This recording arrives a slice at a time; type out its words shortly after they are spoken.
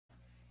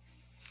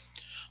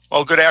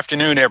Well, good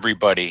afternoon,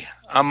 everybody.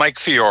 I'm Mike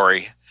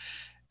Fiore,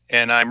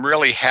 and I'm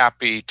really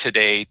happy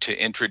today to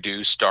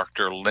introduce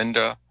Dr.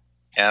 Linda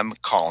M.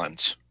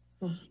 Collins,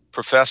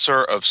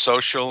 Professor of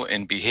Social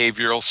and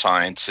Behavioral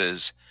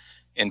Sciences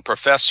and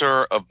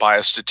Professor of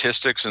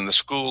Biostatistics in the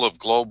School of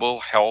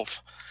Global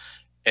Health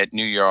at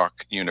New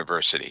York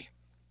University.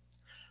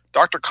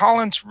 Dr.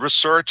 Collins'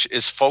 research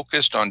is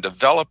focused on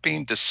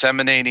developing,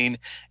 disseminating,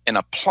 and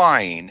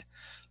applying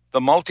the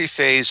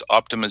multi-phase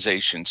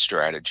optimization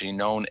strategy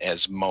known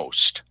as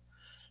MOST,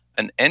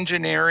 an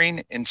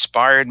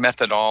engineering-inspired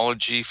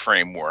methodology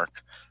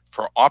framework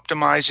for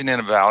optimizing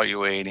and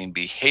evaluating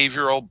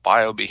behavioral,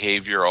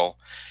 biobehavioral,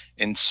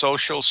 and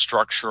social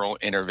structural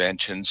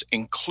interventions,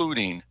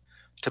 including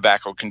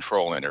tobacco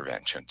control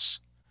interventions.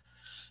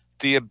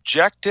 The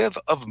objective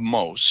of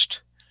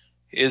MOST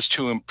is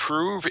to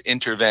improve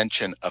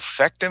intervention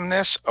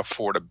effectiveness,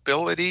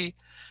 affordability,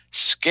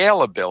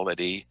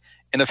 scalability,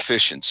 and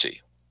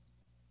efficiency.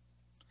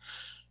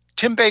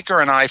 Tim Baker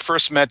and I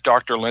first met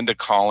Dr. Linda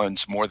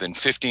Collins more than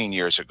 15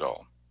 years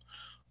ago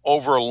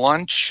over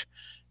lunch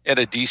at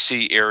a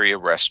DC area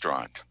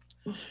restaurant.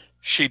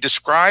 She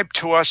described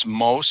to us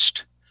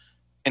MOST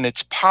and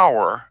its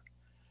power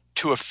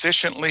to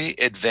efficiently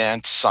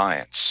advance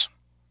science.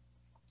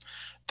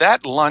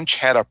 That lunch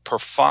had a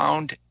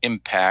profound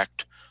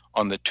impact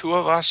on the two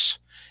of us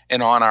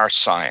and on our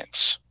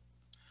science.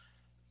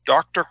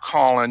 Dr.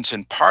 Collins,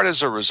 in part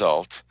as a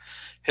result,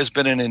 has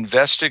been an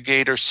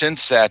investigator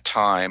since that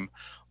time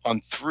on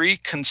 3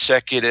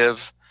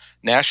 consecutive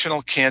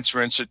National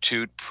Cancer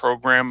Institute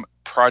program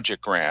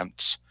project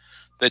grants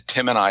that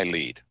Tim and I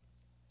lead.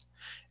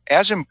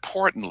 As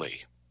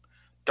importantly,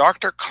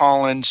 Dr.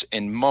 Collins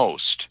in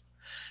MOST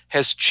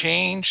has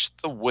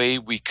changed the way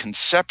we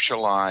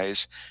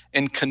conceptualize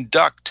and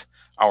conduct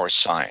our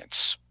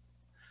science.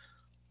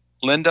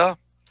 Linda,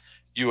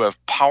 you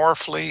have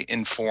powerfully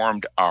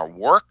informed our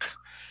work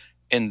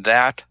and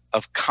that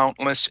of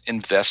countless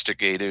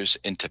investigators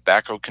in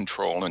tobacco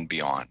control and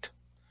beyond.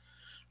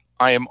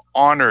 I am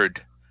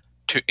honored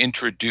to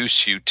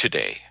introduce you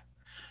today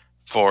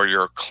for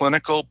your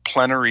clinical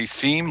plenary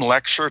theme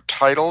lecture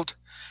titled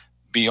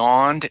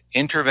Beyond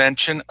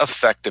Intervention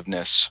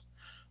Effectiveness,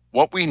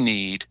 What We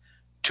Need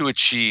to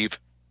Achieve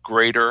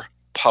Greater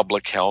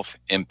Public Health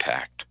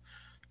Impact.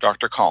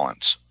 Dr.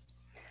 Collins.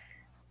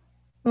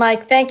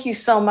 Mike, thank you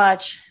so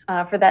much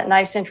for that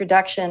nice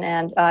introduction.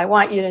 And I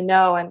want you to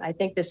know, and I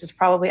think this is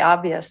probably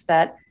obvious,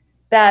 that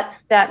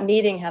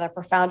meeting had a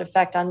profound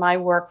effect on my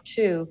work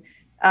too.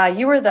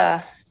 You were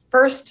the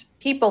first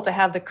people to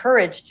have the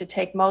courage to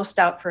take MOST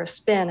out for a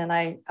spin, and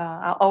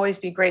I'll always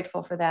be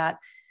grateful for that.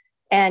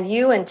 And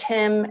you and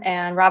Tim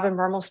and Robin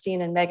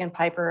Mermelstein and Megan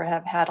Piper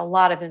have had a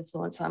lot of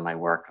influence on my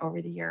work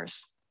over the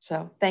years.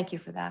 So thank you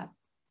for that.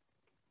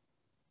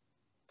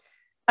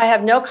 I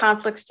have no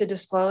conflicts to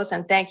disclose,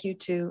 and thank you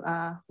to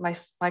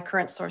my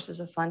current sources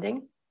of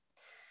funding.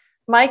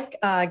 Mike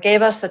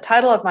gave us the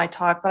title of my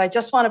talk, but I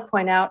just want to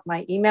point out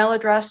my email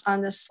address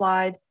on this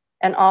slide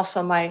and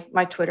also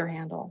my Twitter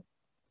handle.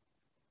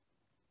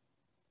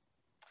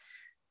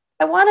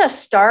 I want to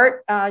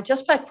start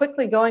just by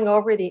quickly going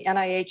over the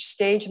NIH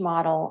stage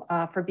model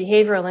for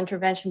behavioral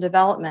intervention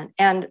development.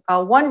 And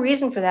one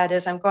reason for that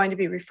is I'm going to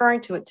be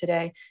referring to it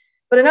today.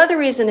 But another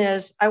reason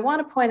is I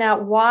want to point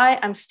out why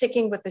I'm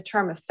sticking with the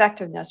term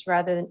effectiveness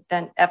rather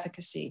than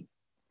efficacy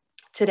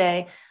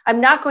today. I'm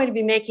not going to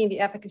be making the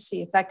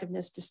efficacy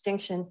effectiveness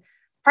distinction,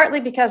 partly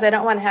because I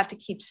don't want to have to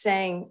keep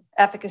saying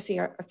efficacy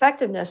or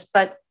effectiveness,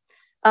 but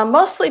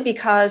mostly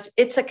because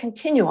it's a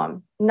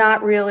continuum,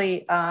 not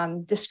really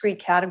discrete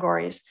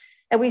categories.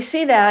 And we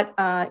see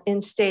that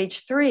in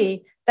stage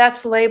 3,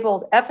 that's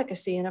labeled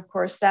efficacy. And of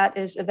course, that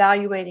is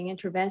evaluating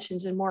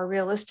interventions in more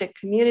realistic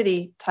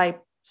community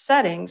type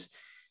settings.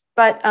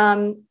 But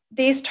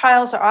these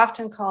trials are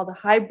often called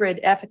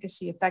hybrid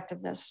efficacy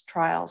effectiveness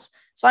trials.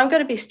 So I'm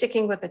going to be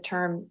sticking with the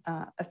term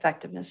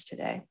effectiveness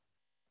today.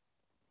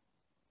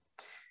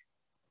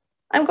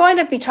 I'm going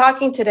to be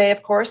talking today,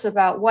 of course,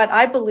 about what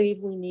I believe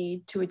we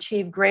need to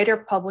achieve greater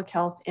public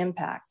health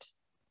impact.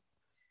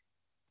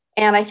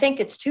 And I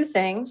think it's 2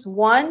 things.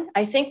 One,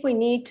 I think we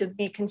need to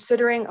be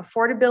considering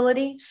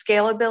affordability,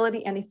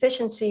 scalability, and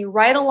efficiency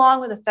right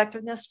along with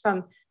effectiveness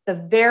from the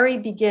very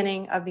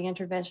beginning of the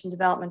intervention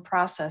development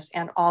process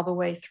and all the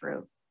way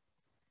through.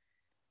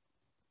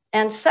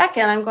 And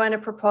second, I'm going to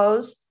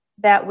propose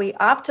that we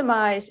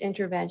optimize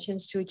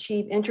interventions to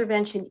achieve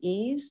intervention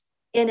ease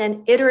in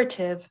an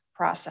iterative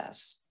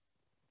process.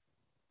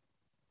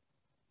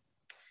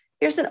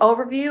 Here's an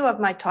overview of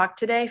my talk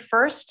today.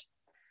 First,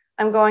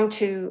 I'm going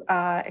to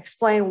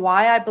explain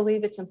why I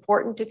believe it's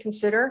important to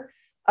consider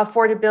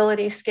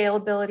affordability,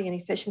 scalability, and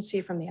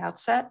efficiency from the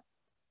outset.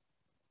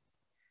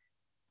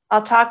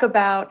 I'll talk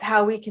about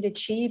how we can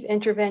achieve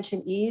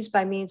intervention ease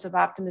by means of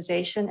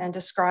optimization and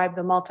describe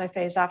the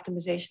multi-phase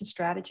optimization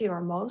strategy,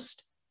 or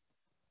MOST.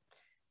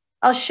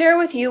 I'll share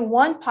with you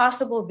one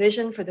possible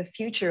vision for the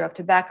future of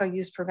tobacco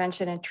use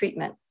prevention and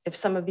treatment if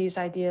some of these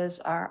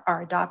ideas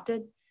are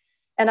adopted.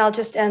 And I'll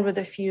just end with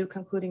a few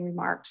concluding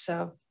remarks.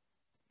 So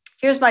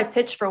Here's my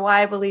pitch for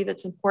why I believe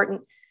it's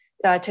important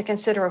to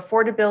consider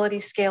affordability,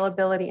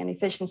 scalability, and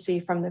efficiency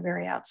from the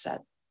very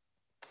outset.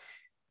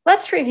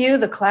 Let's review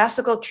the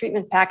classical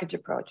treatment package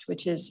approach,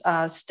 which is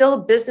still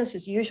business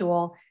as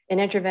usual in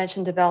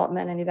intervention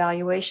development and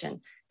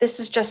evaluation. This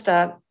is just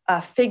a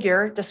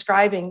figure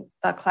describing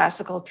the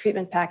classical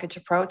treatment package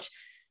approach.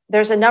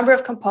 There's a number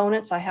of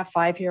components. I have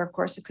 5 here. Of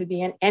course, it could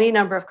be any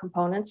number of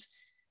components.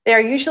 They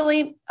are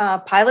usually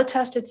pilot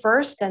tested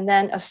first and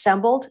then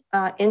assembled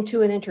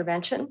into an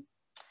intervention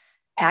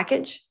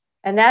package.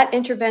 And that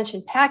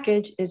intervention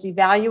package is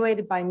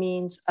evaluated by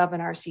means of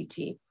an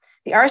RCT.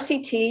 The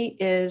RCT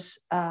is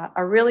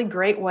a really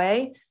great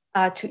way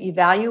to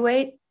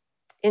evaluate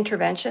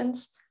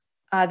interventions.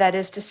 That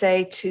is to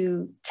say,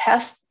 to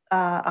test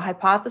a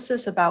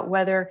hypothesis about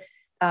whether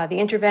the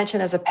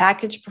intervention as a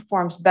package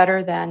performs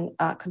better than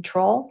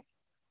control.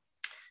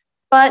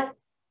 But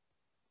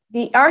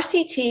the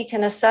RCT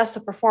can assess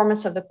the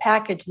performance of the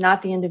package,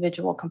 not the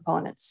individual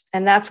components.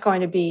 And that's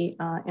going to be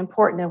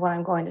important in what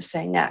I'm going to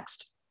say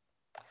next.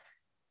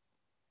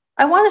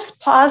 I want to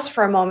pause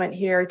for a moment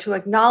here to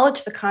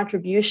acknowledge the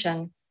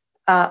contribution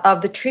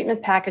of the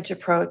treatment package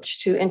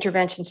approach to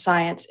intervention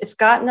science. It's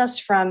gotten us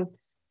from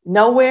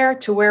nowhere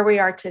to where we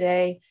are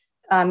today,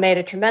 made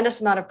a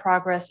tremendous amount of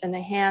progress in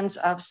the hands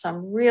of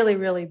some really,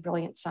 really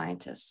brilliant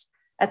scientists.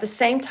 At the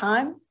same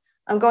time,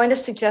 I'm going to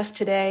suggest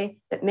today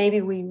that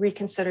maybe we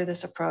reconsider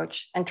this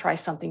approach and try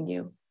something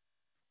new.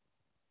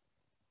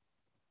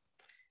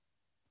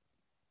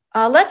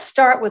 Let's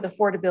start with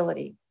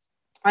affordability.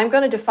 I'm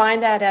going to define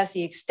that as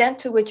the extent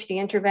to which the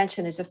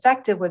intervention is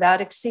effective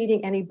without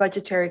exceeding any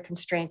budgetary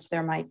constraints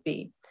there might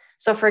be.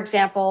 So for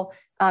example,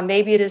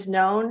 maybe it is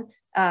known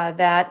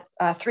that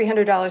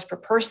 $300 per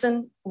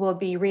person will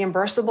be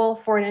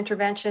reimbursable for an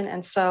intervention.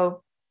 And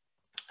so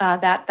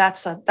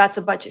that's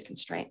a budget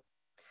constraint.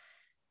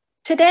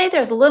 Today,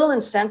 there's little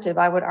incentive,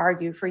 I would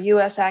argue, for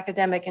US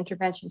academic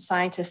intervention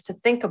scientists to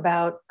think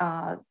about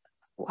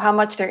how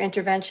much their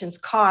interventions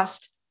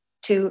cost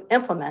to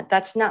implement.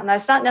 That's not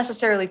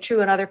necessarily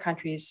true in other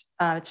countries.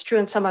 It's true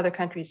in some other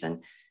countries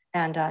and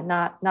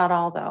not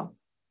all, though.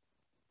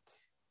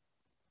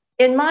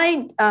 In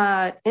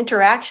my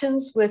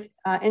interactions with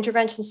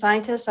intervention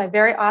scientists, I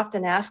very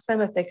often ask them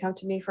if they come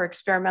to me for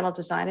experimental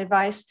design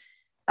advice.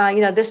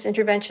 This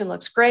intervention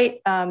looks great.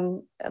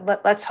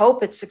 Let's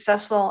hope it's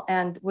successful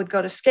and would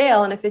go to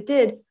scale. And if it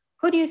did,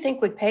 who do you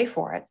think would pay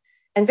for it?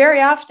 And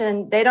very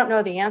often they don't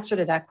know the answer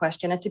to that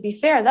question. And to be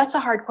fair, that's a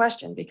hard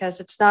question because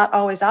it's not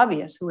always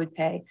obvious who would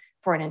pay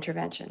for an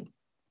intervention.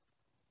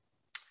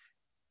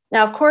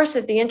 Now, of course,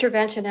 if the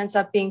intervention ends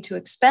up being too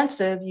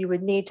expensive, you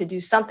would need to do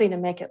something to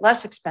make it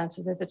less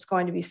expensive if it's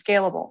going to be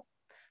scalable.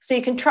 So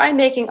you can try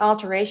making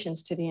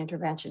alterations to the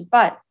intervention,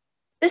 but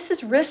this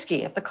is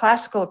risky if the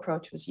classical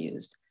approach was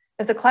used.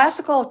 If the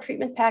classical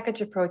treatment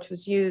package approach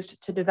was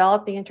used to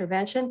develop the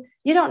intervention,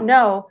 you don't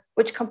know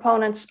which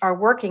components are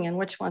working and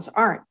which ones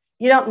aren't.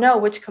 You don't know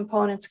which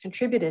components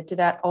contributed to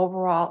that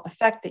overall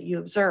effect that you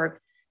observed.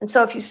 And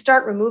so if you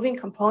start removing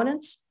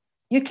components,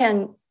 you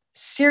can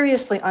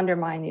seriously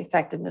undermine the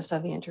effectiveness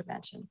of the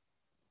intervention.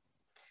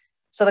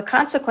 So the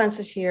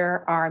consequences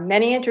here are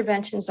many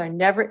interventions are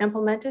never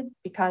implemented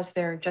because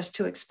they're just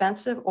too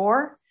expensive,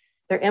 or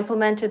they're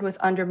implemented with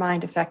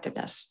undermined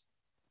effectiveness.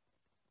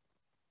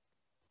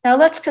 Now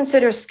let's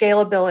consider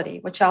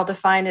scalability, which I'll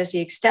define as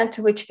the extent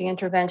to which the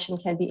intervention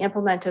can be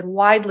implemented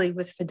widely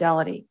with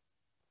fidelity.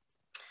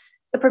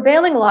 The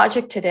prevailing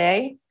logic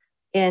today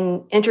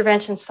in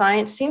intervention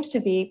science seems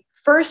to be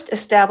first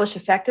establish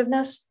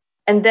effectiveness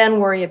and then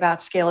worry about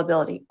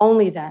scalability,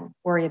 only then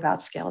worry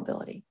about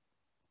scalability.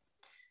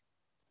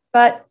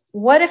 But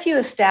what if you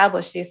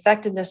establish the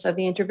effectiveness of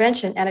the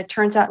intervention and it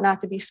turns out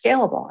not to be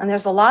scalable? And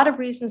there's a lot of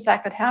reasons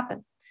that could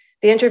happen.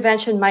 The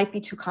intervention might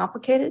be too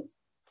complicated.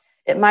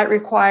 It might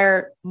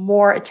require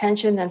more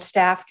attention than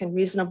staff can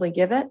reasonably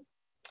give it.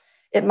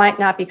 It might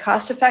not be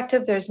cost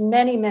effective. There's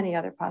many, many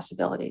other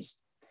possibilities.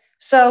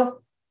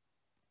 So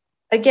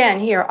again,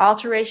 here,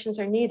 alterations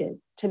are needed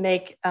to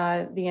make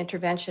the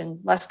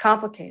intervention less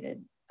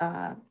complicated.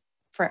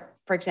 For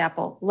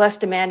example, less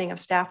demanding of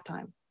staff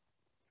time.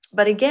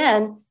 But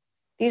again,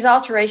 these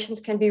alterations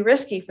can be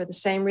risky for the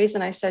same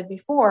reason I said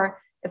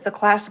before if the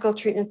classical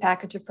treatment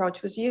package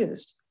approach was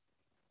used.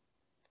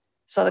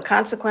 So the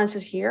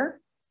consequences here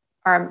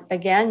are,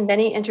 again,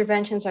 many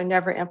interventions are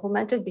never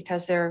implemented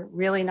because they're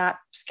really not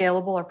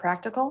scalable or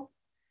practical,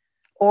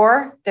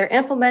 or they're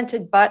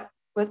implemented but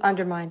with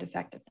undermined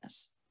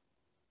effectiveness.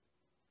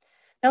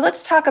 Now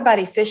let's talk about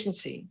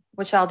efficiency,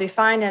 which I'll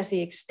define as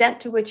the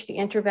extent to which the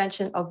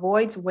intervention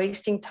avoids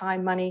wasting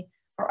time, money,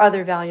 or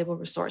other valuable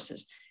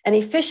resources. An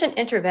efficient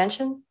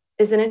intervention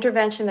is an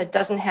intervention that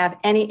doesn't have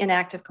any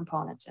inactive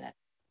components in it.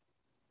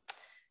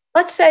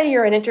 Let's say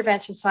you're an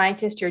intervention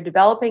scientist, you're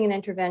developing an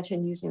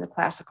intervention using the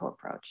classical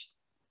approach.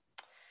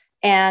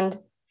 And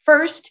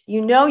first,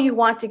 you know you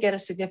want to get a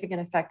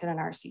significant effect in an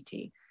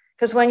RCT.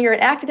 Because when you're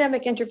an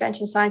academic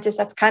intervention scientist,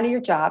 that's kind of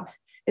your job,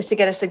 is to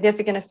get a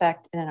significant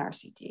effect in an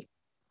RCT.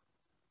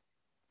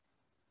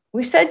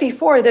 we said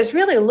before, there's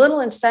really little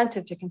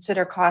incentive to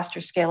consider cost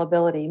or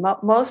scalability.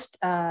 Most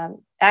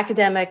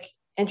academic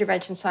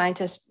intervention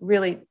scientists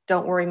really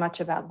don't worry much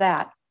about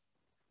that.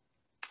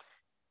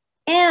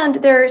 And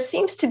there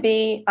seems to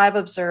be, I've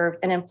observed,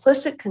 an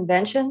implicit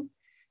convention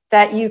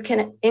that you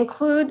can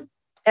include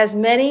as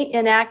many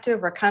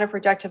inactive or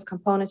counterproductive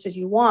components as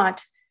you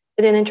want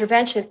in an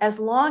intervention, as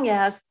long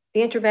as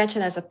the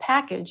intervention as a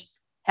package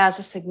has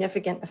a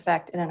significant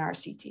effect in an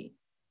RCT.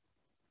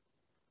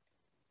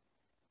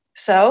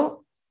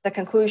 So the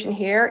conclusion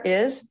here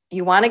is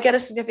you want to get a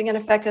significant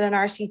effect in an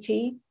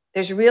RCT.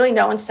 There's really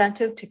no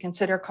incentive to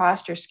consider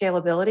cost or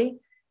scalability,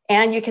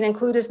 and you can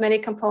include as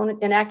many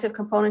inactive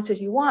components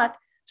as you want.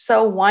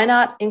 So why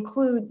not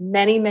include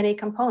many, many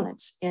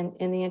components in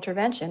the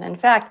intervention? In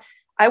fact,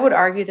 I would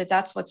argue that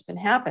that's what's been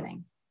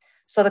happening.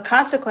 So the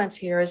consequence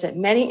here is that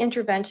many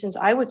interventions,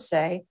 I would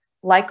say,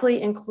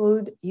 likely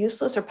include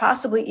useless or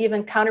possibly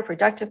even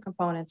counterproductive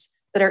components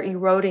that are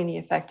eroding the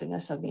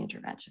effectiveness of the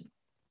intervention.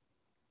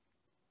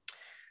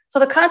 So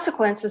the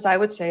consequences, I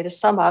would say, to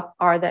sum up,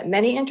 are that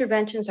many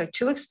interventions are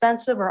too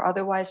expensive or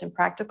otherwise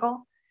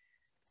impractical.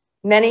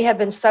 Many have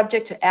been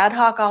subject to ad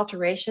hoc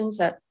alterations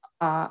that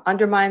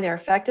undermine their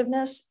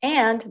effectiveness,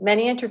 and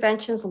many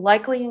interventions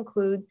likely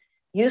include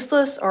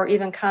useless or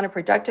even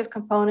counterproductive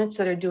components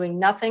that are doing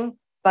nothing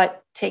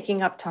but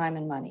taking up time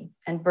and money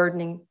and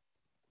burdening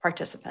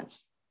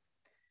participants.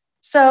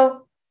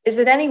 So is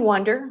it any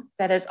wonder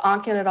that, as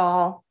Onken et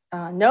al.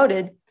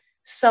 Noted,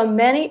 so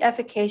many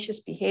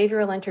efficacious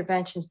behavioral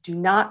interventions do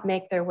not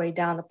make their way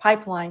down the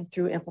pipeline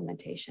through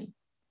implementation?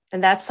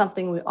 And that's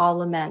something we all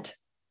lament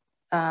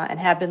and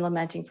have been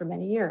lamenting for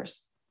many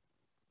years.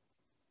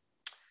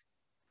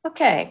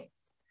 Okay,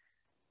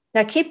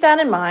 now keep that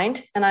in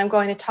mind, and I'm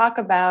going to talk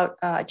about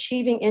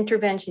achieving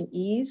intervention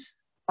ease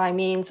by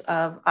means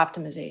of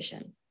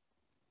optimization.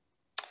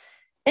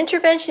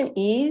 Intervention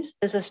ease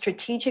is a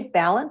strategic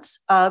balance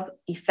of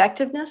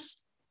effectiveness,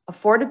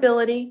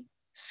 affordability,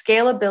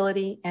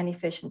 scalability, and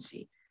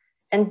efficiency.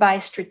 And by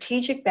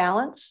strategic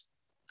balance,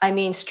 I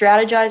mean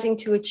strategizing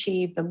to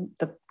achieve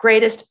the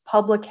greatest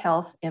public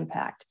health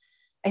impact.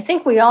 I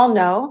think we all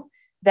know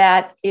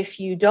that if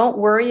you don't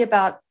worry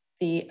about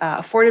the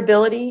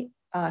affordability,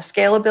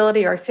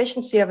 scalability, or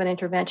efficiency of an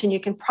intervention, you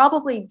can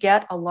probably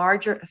get a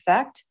larger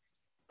effect.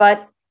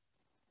 But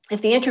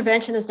if the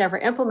intervention is never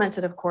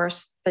implemented, of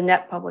course, the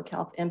net public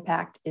health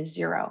impact is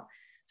zero.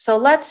 So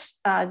let's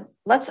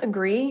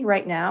agree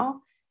right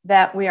now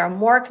that we are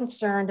more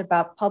concerned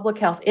about public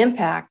health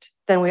impact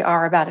than we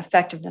are about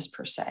effectiveness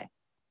per se.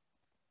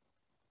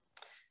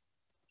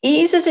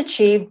 Ease is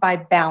achieved by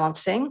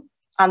balancing,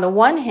 on the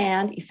one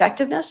hand,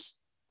 effectiveness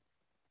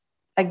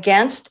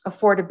against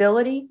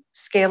affordability,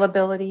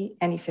 scalability,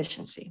 and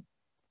efficiency.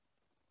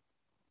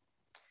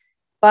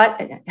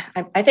 But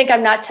I think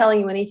I'm not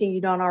telling you anything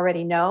you don't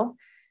already know,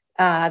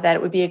 that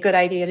it would be a good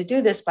idea to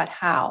do this, but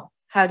how?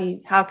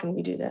 How can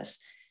we do this?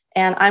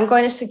 And I'm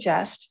going to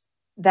suggest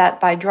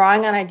that by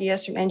drawing on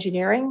ideas from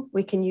engineering,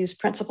 we can use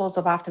principles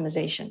of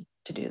optimization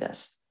to do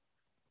this.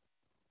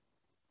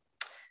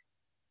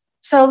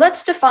 So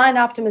let's define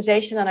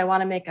optimization, and I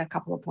want to make a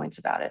couple of points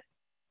about it.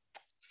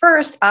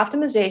 First,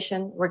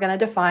 optimization, we're going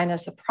to define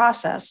as the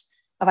process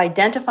of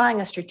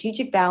identifying a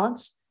strategic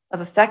balance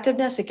of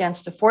effectiveness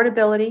against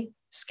affordability,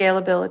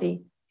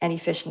 scalability, and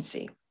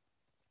efficiency.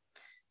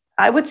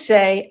 I would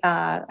say,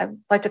 I'd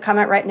like to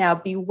comment right now,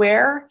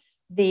 beware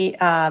the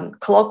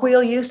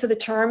colloquial use of the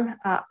term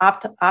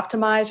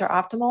optimize or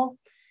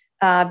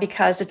optimal,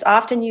 because it's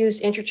often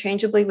used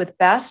interchangeably with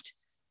best.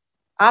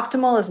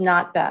 Optimal is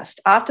not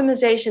best.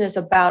 Optimization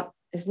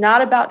is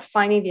not about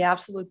finding the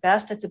absolute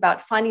best. It's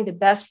about finding the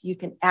best you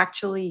can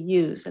actually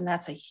use, and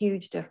that's a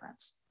huge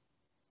difference.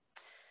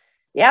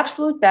 The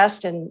absolute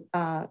best in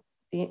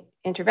the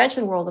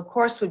intervention world, of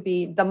course, would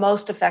be the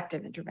most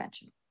effective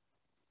intervention.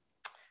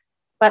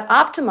 But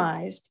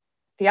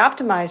the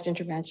optimized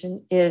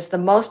intervention is the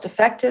most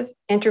effective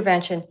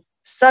intervention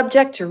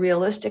subject to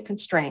realistic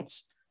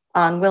constraints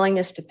on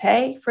willingness to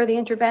pay for the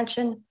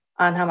intervention,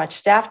 on how much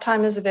staff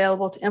time is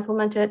available to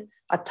implement it,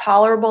 a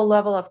tolerable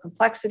level of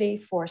complexity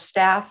for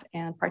staff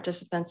and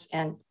participants,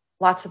 and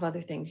lots of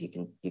other things you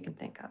can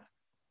think of.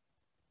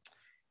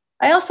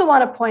 I also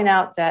want to point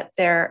out that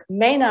there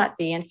may not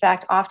be, in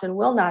fact, often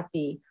will not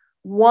be,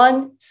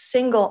 one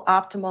single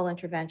optimal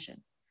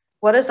intervention.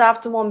 What is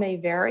optimal may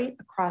vary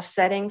across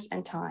settings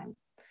and time.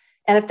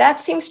 And if that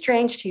seems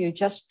strange to you,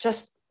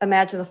 just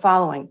imagine the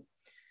following.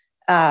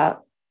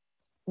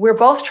 We're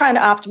both trying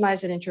to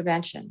optimize an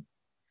intervention.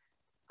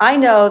 I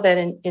know that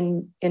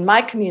in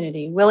my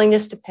community,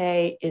 willingness to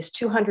pay is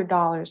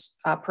 $200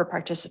 per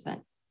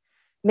participant.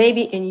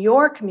 Maybe in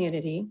your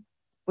community,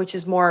 which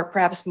is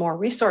perhaps more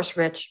resource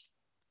rich,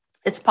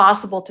 it's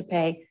possible to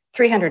pay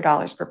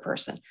 $300 per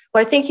person.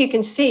 Well, I think you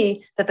can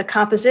see that the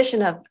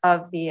composition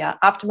of the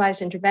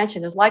optimized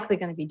intervention is likely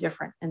going to be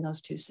different in those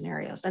two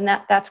scenarios, and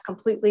that's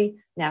completely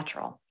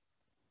natural.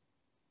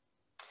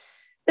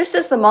 This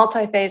is the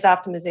multi-phase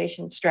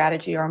optimization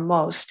strategy, or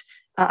MOST.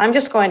 I'm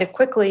just going to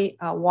quickly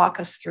walk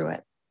us through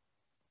it.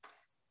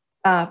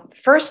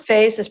 First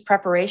phase is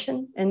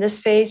preparation. In this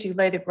phase, you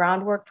lay the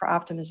groundwork for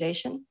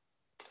optimization.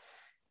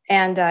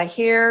 And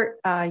here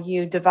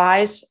you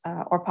devise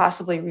or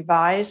possibly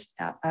revise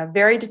a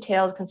very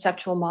detailed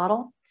conceptual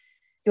model.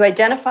 You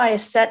identify a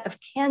set of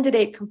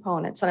candidate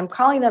components, and I'm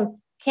calling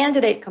them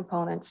candidate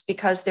components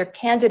because they're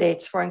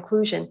candidates for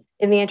inclusion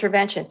in the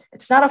intervention.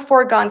 It's not a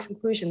foregone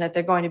conclusion that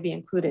they're going to be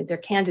included. They're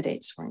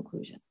candidates for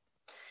inclusion.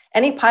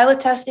 Any pilot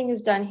testing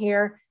is done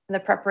here in the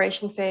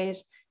preparation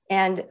phase,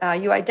 and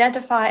you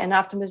identify an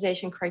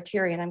optimization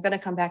criterion. I'm going to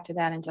come back to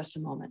that in just a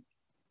moment.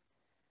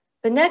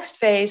 The next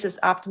phase is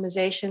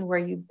optimization, where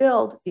you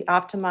build the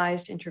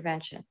optimized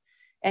intervention.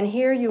 And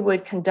here you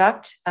would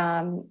conduct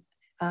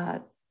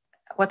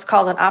what's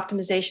called an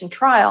optimization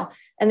trial.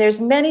 And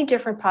there's many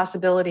different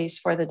possibilities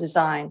for the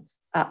design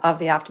of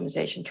the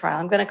optimization trial.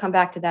 I'm going to come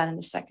back to that in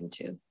a second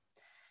too.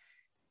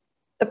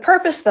 The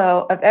purpose,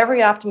 though, of every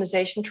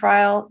optimization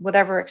trial,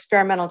 whatever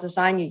experimental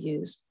design you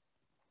use,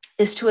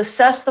 is to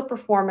assess the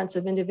performance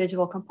of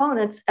individual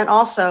components and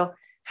also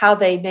how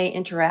they may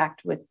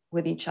interact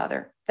with each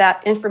other.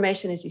 That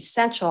information is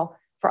essential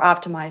for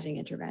optimizing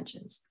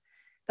interventions.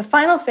 The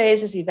final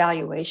phase is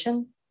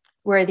evaluation,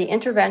 where the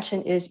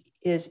intervention is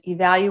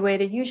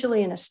evaluated,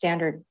 usually in a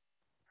standard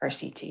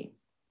RCT.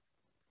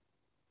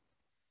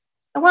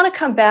 I want to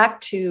come back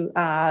to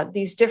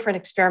these different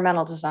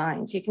experimental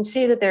designs. You can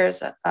see that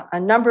there's a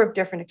number of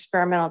different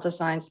experimental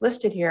designs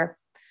listed here.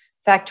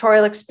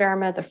 Factorial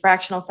experiment, the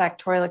fractional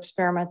factorial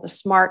experiment, the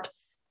SMART,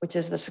 which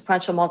is the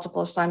sequential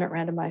multiple assignment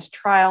randomized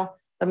trial,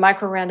 the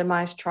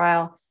micro-randomized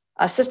trial,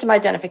 system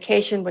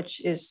identification,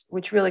 which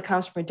really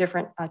comes from a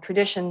different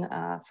tradition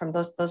from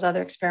those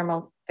other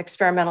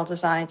experimental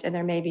designs, and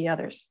there may be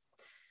others.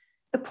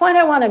 The point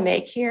I want to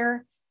make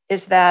here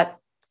is that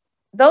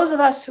those of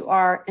us who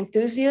are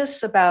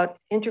enthusiasts about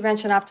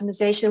intervention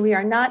optimization, we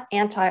are not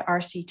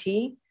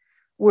anti-RCT.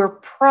 We're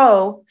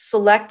pro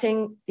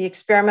selecting the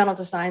experimental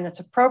design that's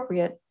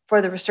appropriate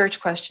for the research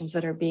questions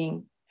that are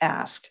being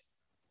asked.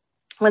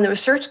 When the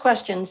research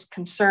questions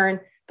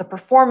concern the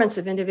performance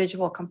of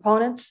individual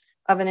components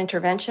of an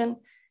intervention,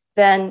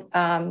 then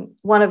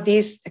one of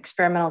these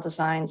experimental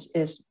designs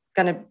is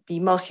going to be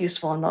most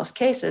useful in most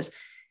cases.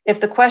 If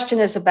the question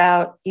is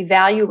about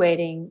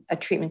evaluating a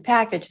treatment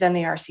package, then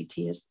the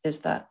RCT is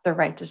the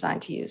right design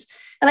to use.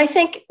 And I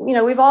think,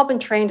 we've all been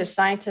trained as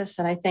scientists,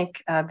 and I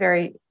think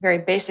very, very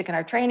basic in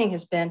our training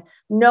has been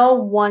no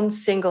one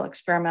single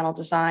experimental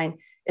design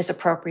is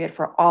appropriate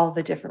for all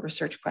the different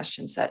research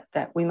questions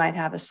that we might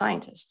have as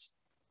scientists.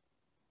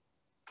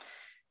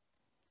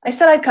 I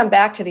said I'd come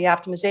back to the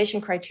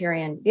optimization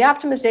criterion. The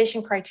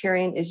optimization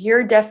criterion is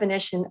your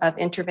definition of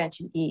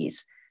intervention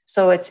ease.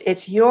 So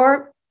it's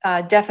your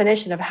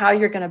definition of how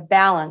you're going to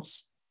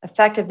balance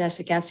effectiveness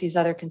against these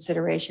other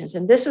considerations.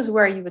 And this is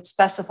where you would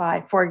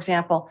specify, for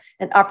example,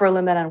 an upper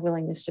limit on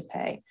willingness to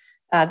pay.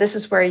 This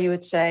is where you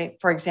would say,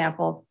 for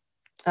example,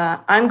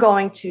 I'm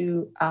going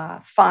to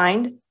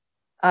find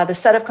the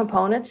set of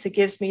components that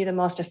gives me the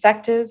most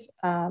effective,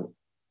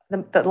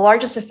 the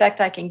largest effect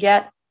I can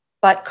get,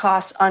 but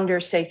costs under,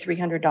 say,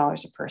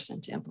 $300 a person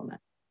to implement.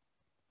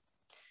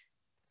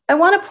 I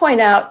want to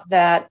point out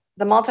that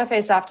the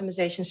multi-phase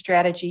optimization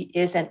strategy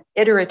is an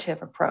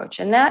iterative approach,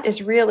 and that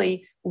is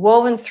really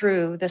woven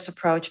through this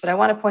approach, but I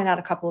want to point out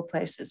a couple of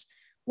places.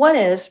 One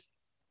is,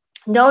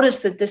 notice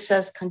that this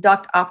says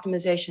conduct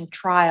optimization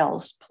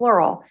trials,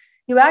 plural.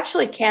 You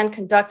actually can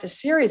conduct a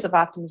series of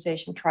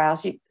optimization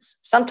trials.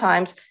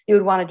 Sometimes you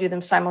would want to do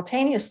them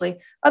simultaneously.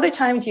 Other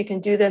times you can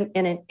do them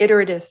in an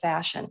iterative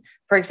fashion.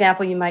 For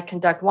example, you might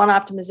conduct one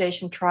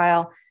optimization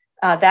trial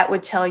that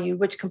would tell you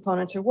which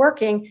components are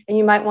working, and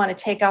you might want to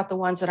take out the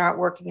ones that aren't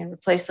working and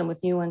replace them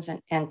with new ones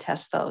and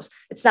test those.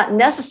 It's not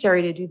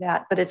necessary to do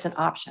that, but it's an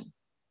option.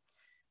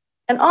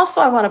 And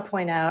also I want to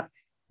point out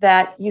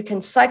that you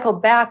can cycle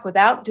back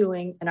without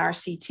doing an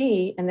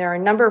RCT, and there are a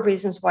number of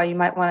reasons why you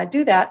might want to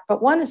do that,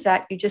 but one is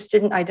that you just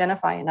didn't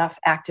identify enough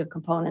active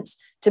components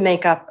to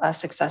make up a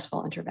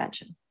successful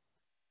intervention.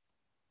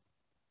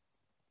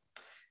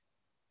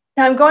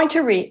 Now I'm going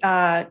to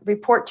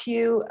report to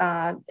you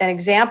an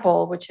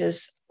example, which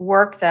is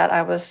work that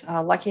I was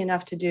lucky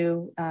enough to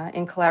do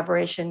in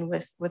collaboration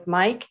with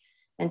Mike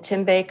and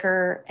Tim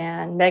Baker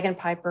and Megan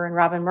Piper and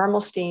Robin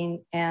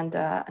Mermelstein and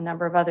a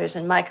number of others.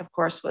 And Mike, of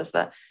course, was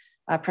the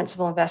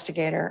principal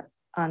investigator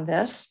on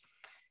this.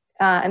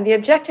 And the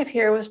objective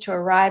here was to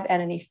arrive at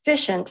an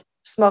efficient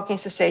smoking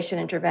cessation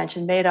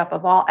intervention made up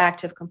of all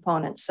active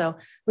components. So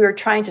we were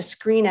trying to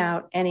screen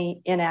out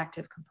any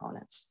inactive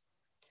components.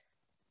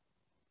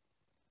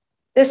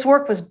 This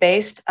work was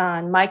based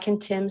on Mike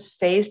and Tim's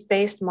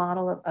phased-based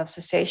model of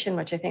cessation,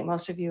 which I think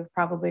most of you have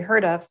probably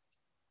heard of.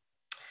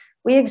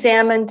 We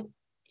examined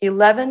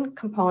 11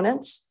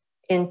 components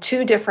in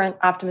 2 different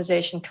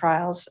optimization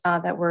trials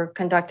that were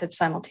conducted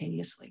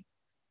simultaneously.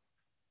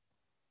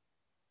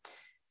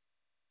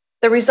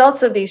 The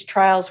results of these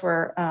trials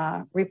were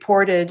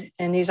reported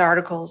in these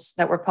articles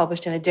that were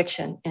published in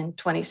Addiction in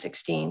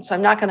 2016. So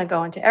I'm not going to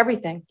go into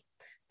everything,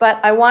 but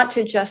I want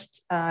to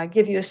just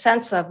give you a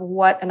sense of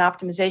what an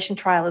optimization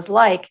trial is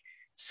like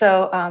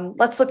So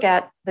let's look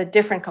at the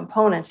different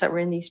components that were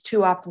in these two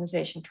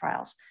optimization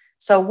trials.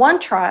 So one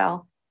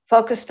trial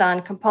focused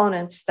on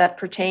components that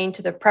pertain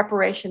to the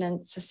preparation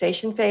and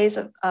cessation phase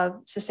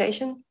of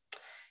cessation.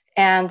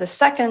 And the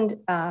second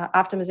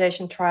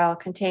optimization trial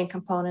contained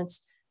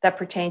components that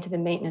pertain to the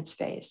maintenance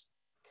phase.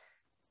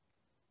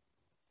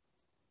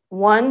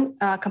 One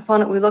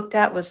component we looked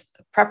at was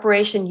the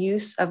preparation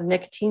use of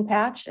nicotine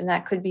patch, and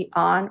that could be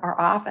on or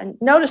off. And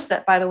notice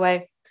that, by the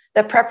way,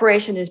 that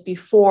preparation is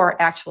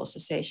before actual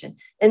cessation.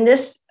 In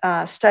this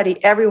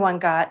study, everyone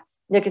got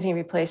nicotine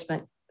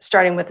replacement,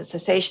 starting with the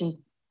cessation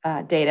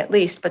date at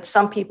least, but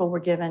some people were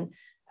given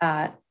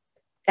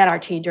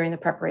NRT during the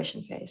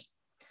preparation phase.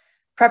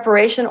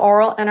 Preparation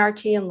oral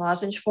NRT in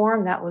lozenge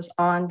form, that was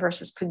on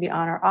versus could be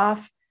on or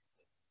off.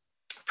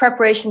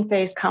 Preparation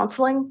phase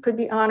counseling could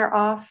be on or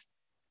off.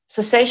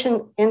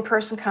 Cessation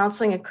in-person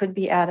counseling, it could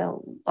be at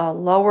a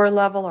lower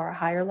level or a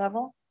higher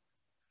level.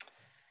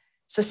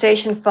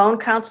 Cessation phone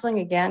counseling,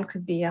 again,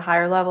 could be a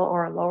higher level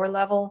or a lower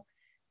level.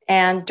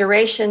 And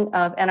duration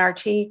of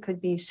NRT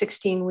could be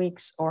 16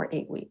 weeks or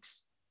 8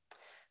 weeks.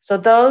 So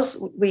those,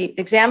 we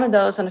examined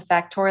those in a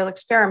factorial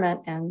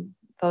experiment, and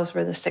those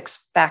were the 6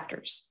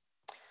 factors.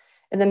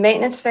 In the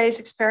maintenance phase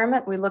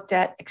experiment, we looked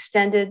at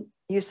extended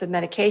use of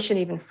medication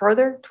even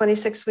further,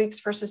 26 weeks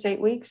versus 8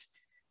 weeks.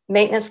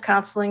 Maintenance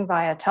counseling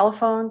via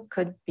telephone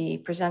could be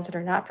presented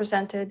or not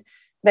presented.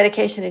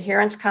 Medication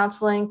adherence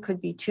counseling could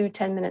be 2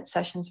 10-minute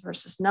sessions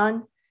versus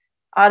none.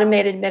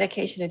 Automated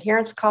medication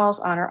adherence calls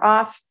on or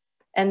off.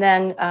 And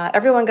then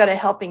everyone got a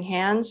helping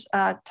hands.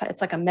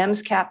 It's like a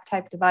MEMS cap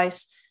type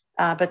device,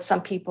 but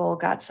some people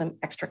got some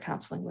extra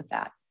counseling with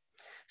that.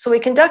 So we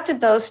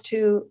conducted those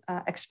 2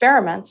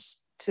 experiments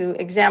to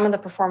examine the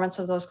performance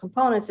of those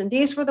components. And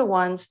these were the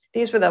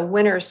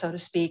winners, so to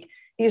speak.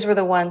 These were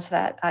the ones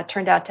that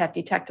turned out to have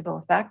detectable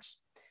effects.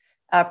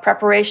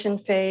 Preparation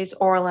phase,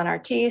 oral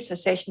NRT,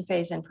 cessation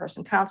phase,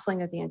 in-person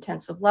counseling at the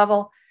intensive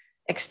level,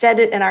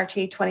 extended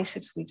NRT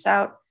 26 weeks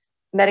out,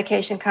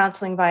 medication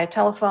counseling via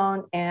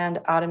telephone, and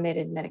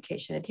automated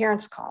medication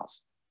adherence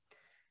calls.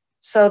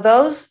 So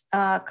those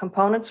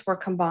components were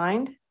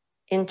combined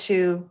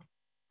into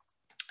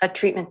a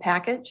treatment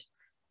package,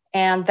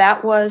 and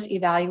that was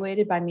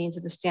evaluated by means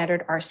of the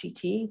standard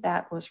RCT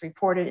that was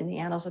reported in the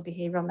Annals of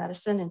Behavioral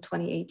Medicine in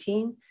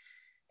 2018.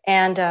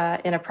 And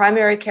in a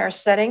primary care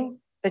setting,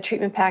 the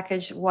treatment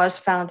package was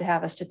found to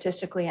have a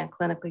statistically and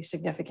clinically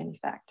significant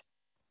effect.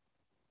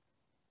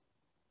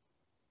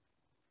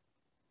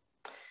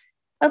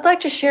 I'd like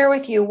to share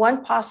with you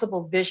one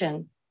possible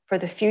vision for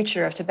the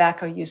future of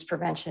tobacco use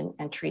prevention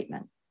and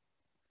treatment.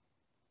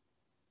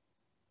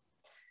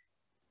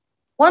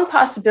 One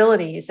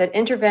possibility is that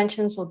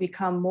interventions will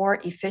become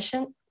more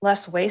efficient,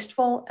 less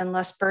wasteful, and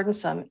less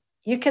burdensome.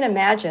 You can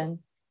imagine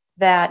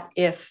that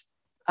if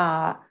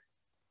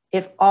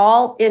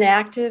all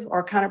inactive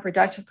or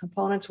counterproductive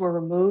components were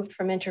removed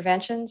from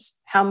interventions,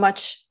 how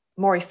much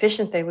more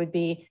efficient they would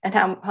be and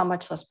how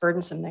much less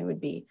burdensome they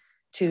would be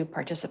to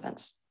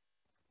participants.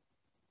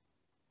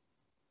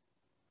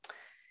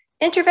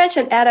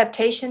 Intervention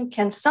adaptation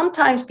can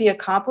sometimes be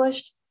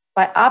accomplished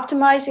by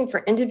optimizing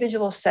for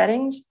individual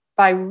settings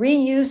by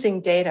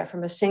reusing data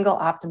from a single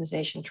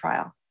optimization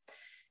trial.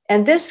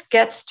 And this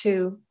gets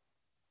to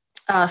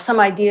some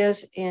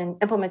ideas in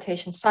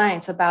implementation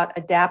science about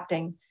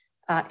adapting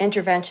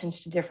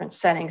interventions to different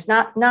settings.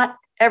 Not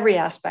every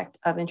aspect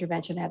of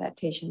intervention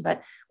adaptation,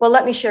 but well,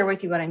 let me share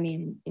with you what I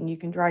mean, and you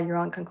can draw your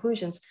own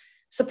conclusions.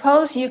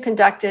 Suppose you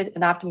conducted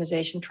an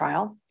optimization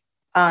trial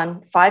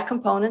on 5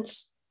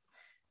 components,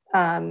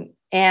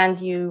 and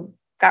you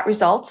got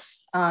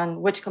results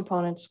on which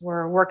components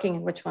were working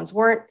and which ones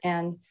weren't,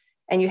 and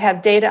you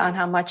have data on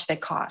how much they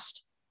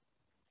cost.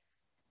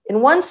 In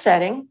one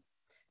setting,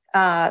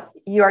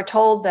 you are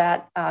told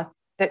that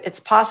it's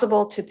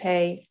possible to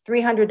pay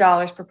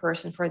 $300 per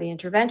person for the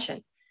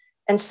intervention.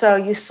 And so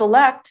you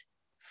select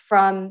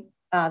from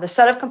the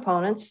set of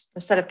components,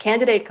 the set of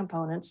candidate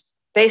components,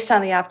 based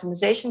on the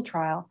optimization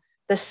trial,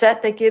 the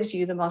set that gives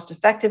you the most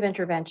effective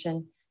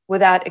intervention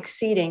without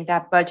exceeding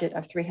that budget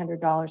of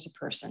 $300 a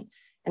person.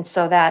 And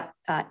so that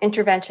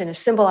intervention is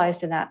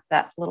symbolized in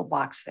that little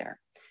box there.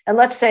 And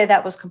let's say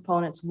that was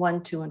components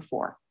 1, 2, and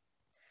 4.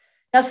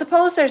 Now,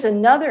 suppose there's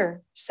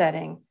another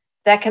setting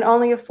that can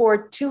only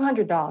afford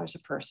 $200 a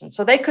person.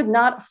 So they could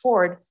not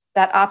afford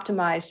that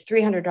optimized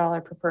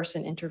 $300 per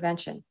person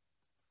intervention.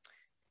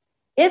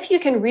 If you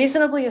can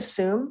reasonably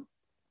assume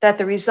that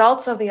the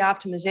results of the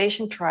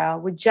optimization trial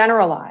would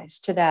generalize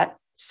to that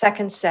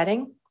second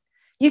setting,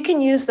 you can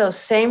use those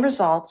same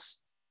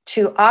results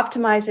to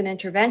optimize an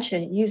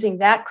intervention using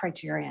that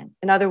criterion.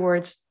 In other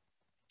words,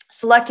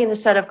 selecting the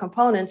set of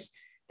components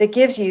that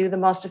gives you the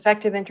most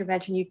effective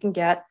intervention you can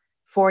get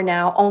for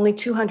now only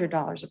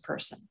 $200 a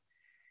person.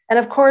 And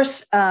of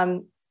course,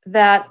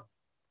 that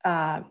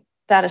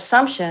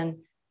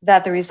assumption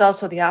that the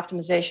results of the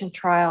optimization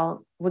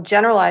trial will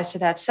generalize to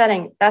that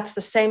setting, that's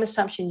the same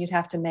assumption you'd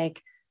have to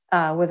make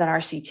with an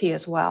RCT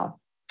as well.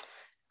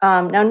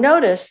 Now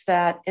notice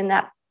that in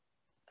that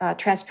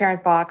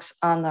transparent box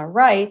on the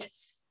right,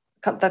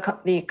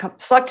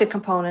 selected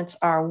components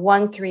are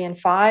 1, 3, and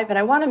 5. And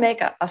I want to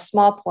make a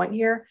small point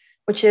here,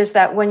 which is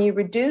that when you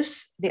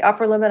reduce the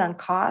upper limit on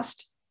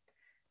cost,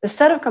 the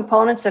set of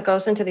components that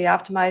goes into the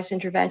optimized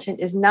intervention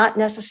is not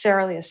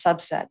necessarily a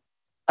subset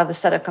of the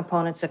set of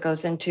components that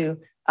goes into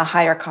a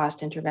higher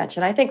cost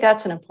intervention. I think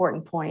that's an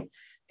important point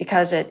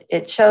because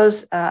it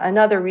shows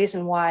another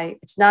reason why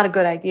it's not a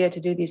good idea to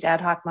do these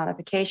ad hoc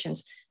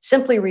modifications.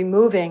 Simply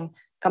removing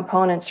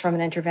components from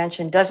an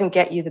intervention doesn't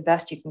get you the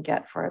best you can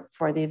get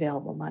for the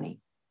available money.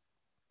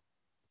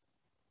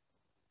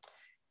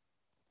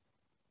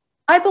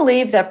 I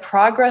believe that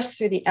progress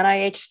through the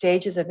NIH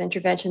stages of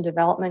intervention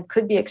development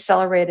could be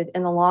accelerated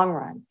in the long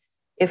run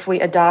if we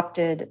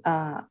adopted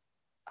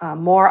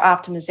more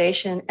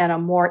optimization and a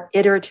more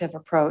iterative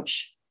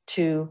approach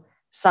to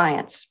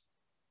science.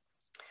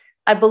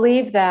 I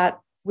believe that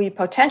we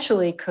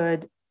potentially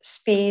could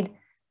speed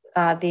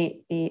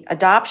the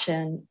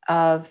adoption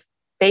of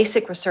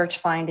basic research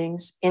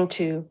findings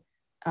into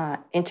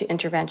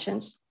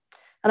interventions.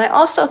 And I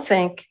also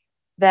think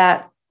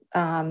that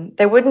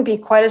there wouldn't be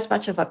quite as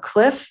much of a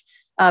cliff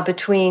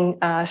between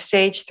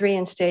stage 3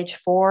 and stage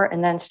 4,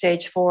 and then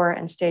stage 4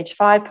 and stage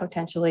 5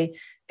 potentially,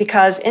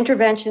 because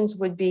interventions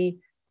would be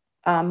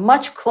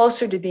much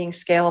closer to being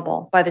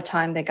scalable by the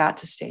time they got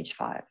to stage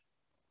 5.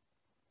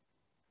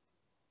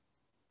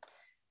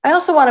 I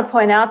also want to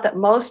point out that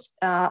most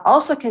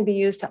also can be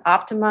used to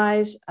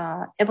optimize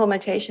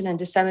implementation and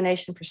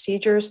dissemination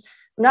procedures.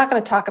 I'm not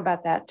going to talk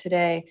about that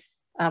today.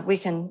 We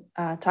can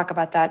talk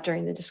about that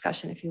during the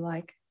discussion if you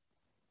like.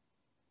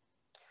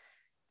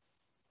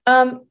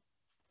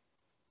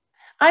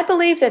 I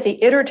believe that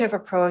the iterative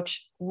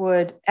approach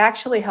would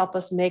actually help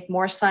us make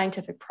more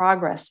scientific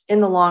progress in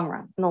the long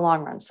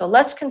run. So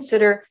let's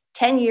consider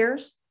 10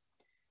 years,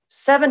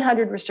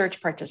 700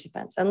 research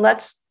participants, and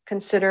let's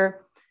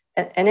consider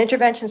an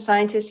intervention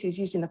scientist who's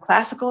using the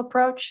classical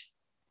approach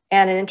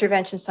and an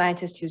intervention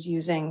scientist who's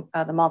using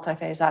the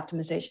multi-phase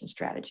optimization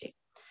strategy.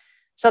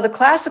 So the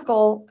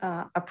classical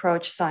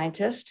approach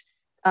scientist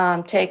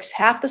takes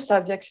half the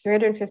subjects,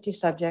 350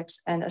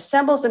 subjects, and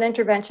assembles an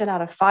intervention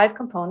out of 5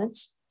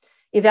 components,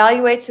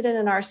 evaluates it in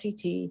an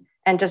RCT,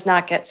 and does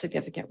not get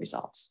significant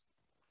results.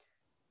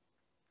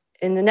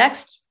 In the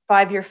next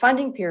 5-year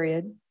funding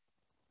period,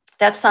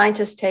 that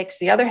scientist takes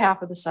the other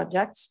half of the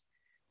subjects,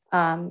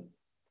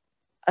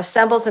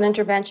 assembles an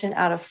intervention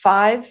out of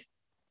 5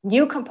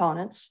 new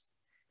components,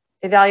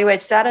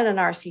 evaluates that in an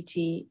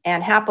RCT,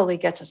 and happily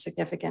gets a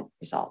significant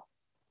result.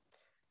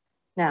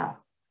 Now,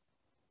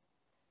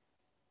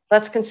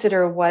 let's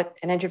consider what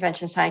an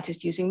intervention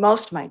scientist using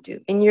MOST might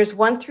do. In years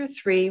 1 through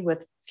 3,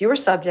 with fewer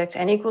subjects,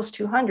 n equals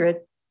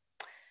 200,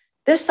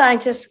 this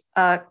scientist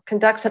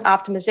conducts an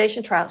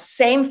optimization trial,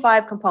 same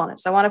 5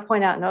 components. I want to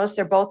point out, notice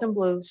they're both in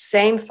blue,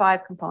 same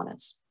 5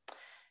 components.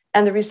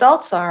 And the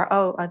results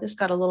are, this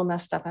got a little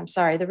messed up, I'm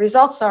sorry. The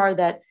results are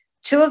that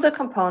 2 of the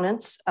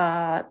components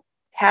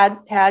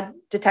had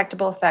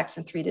detectable effects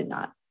and 3 did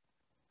not.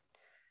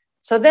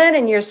 So then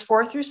in years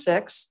 4 through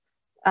 6,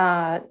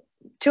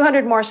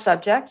 200 more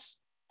subjects.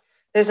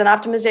 There's an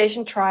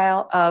optimization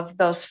trial of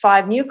those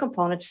 5 new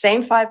components,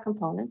 same 5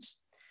 components.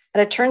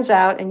 And it turns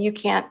out, and you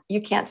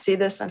can't see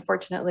this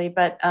unfortunately,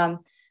 but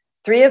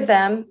 3 of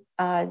them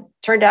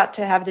turned out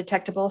to have a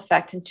detectable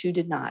effect and 2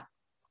 did not.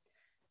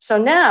 So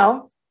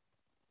now,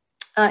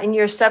 in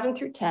years 7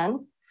 through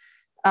 10,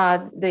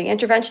 the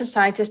intervention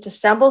scientist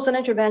assembles an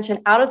intervention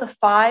out of the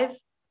 5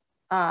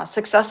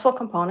 successful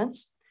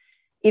components,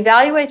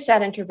 evaluates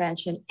that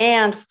intervention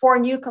and 4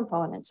 new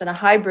components in a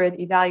hybrid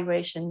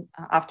evaluation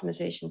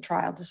optimization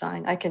trial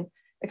design. I can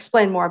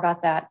explain more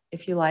about that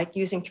if you like,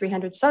 using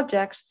 300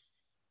 subjects.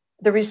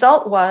 The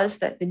result was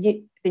that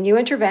the new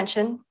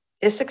intervention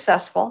is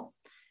successful,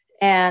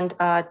 and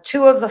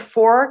 2 of the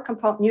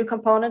 4 new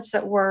components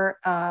that were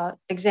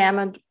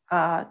examined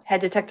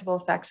had detectable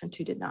effects and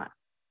 2 did not.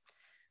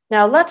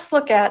 Now let's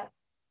look at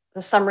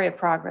the summary of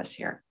progress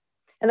here.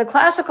 In the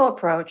classical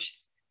approach,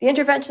 the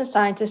intervention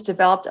scientist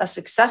developed a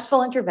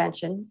successful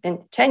intervention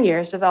in 10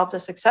 years, developed a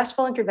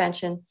successful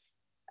intervention,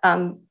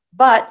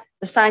 but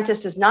the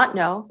scientist does not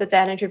know that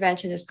that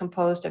intervention is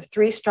composed of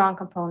 3 strong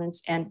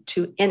components and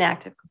 2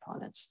 inactive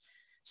components.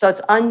 So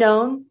it's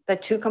unknown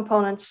that 2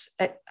 components,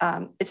 it's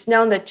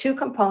unknown that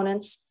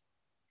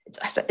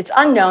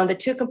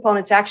 2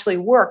 components actually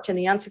worked in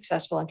the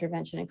unsuccessful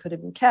intervention and could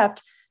have been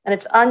kept. And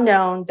it's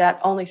unknown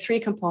that only 3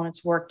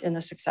 components worked in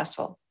the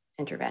successful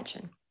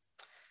intervention.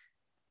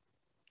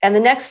 And the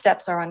next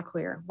steps are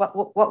unclear.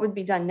 What would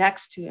be done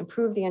next to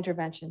improve the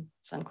intervention?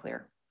 It's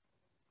unclear.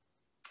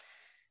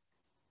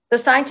 The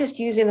scientist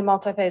using the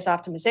multi-phase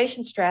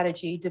optimization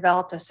strategy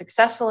developed a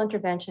successful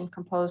intervention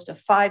composed of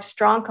 5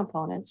 strong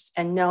components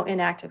and no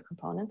inactive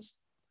components.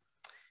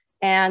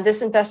 And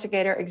this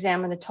investigator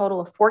examined a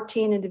total of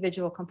 14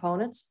 individual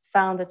components,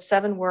 found that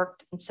 7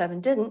 worked and 7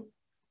 didn't.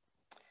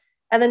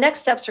 And the next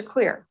steps are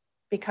clear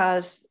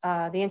because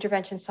the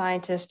intervention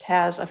scientist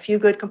has a few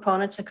good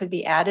components that could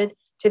be added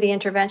to the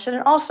intervention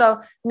and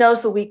also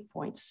knows the weak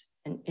points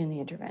in the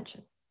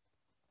intervention.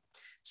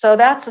 So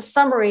that's a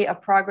summary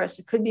of progress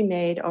that could be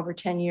made over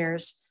 10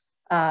 years,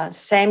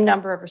 same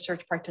number of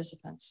research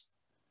participants,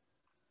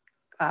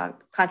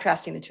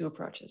 contrasting the two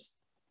approaches.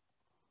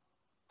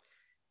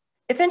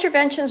 If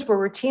interventions were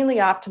routinely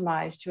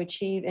optimized to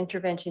achieve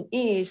intervention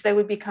ease, they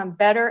would become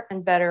better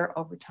and better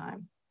over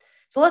time.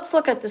 So let's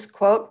look at this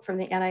quote from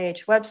the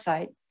NIH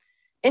website.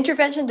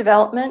 Intervention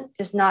development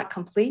is not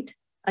complete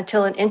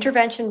until an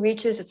intervention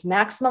reaches its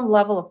maximum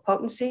level of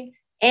potency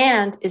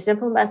and is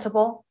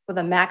implementable with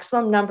a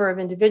maximum number of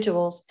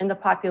individuals in the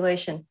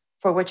population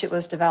for which it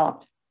was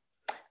developed.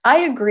 I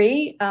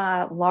agree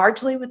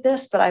largely with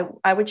this, but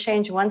I would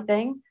change one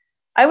thing.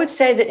 I would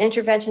say that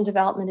intervention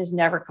development is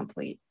never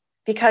complete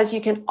because you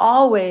can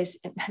always,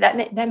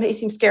 that may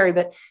seem scary,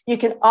 but you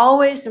can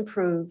always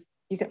improve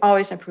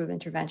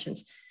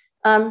interventions.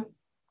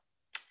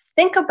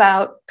 Think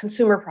about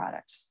consumer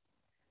products.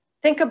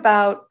 Think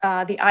about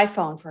the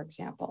iPhone, for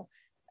example.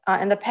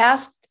 In the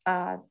past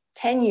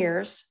 10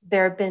 years,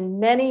 there have been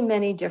many,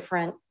 many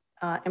different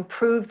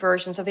improved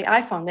versions of the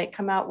iPhone. They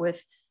come out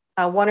with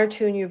 1 or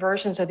 2 new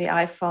versions of the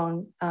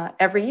iPhone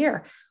every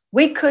year.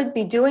 We could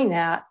be doing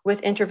that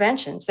with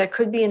interventions. There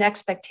could be an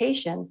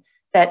expectation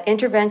that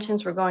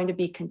interventions were going to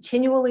be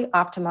continually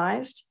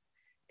optimized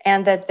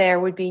and that there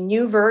would be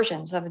new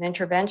versions of an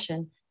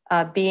intervention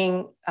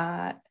being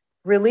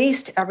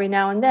released every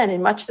now and then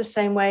in much the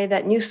same way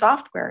that new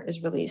software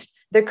is released.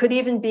 There could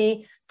even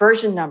be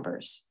version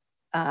numbers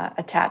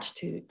attached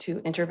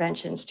to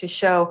interventions to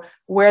show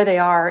where they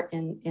are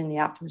in the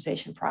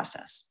optimization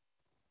process.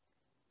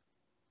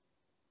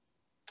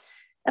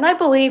 And I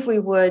believe we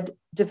would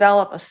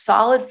develop a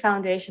solid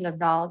foundation of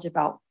knowledge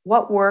about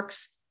what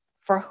works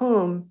for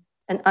whom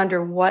and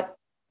under what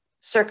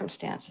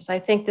circumstances. I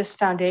think this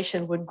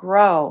foundation would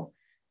grow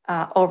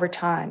over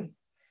time.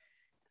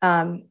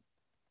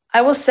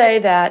 I will say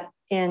that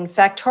in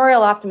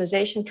factorial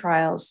optimization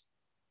trials,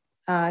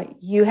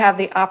 you have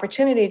the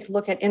opportunity to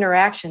look at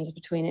interactions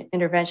between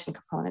intervention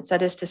components.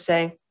 That is to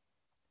say,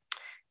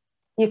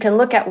 you can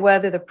look at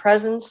whether the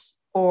presence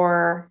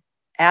or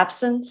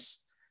absence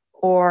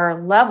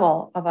or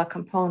level of a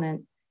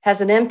component has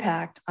an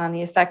impact on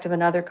the effect of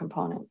another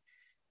component.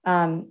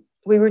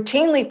 We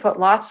routinely put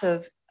lots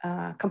of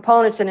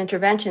components and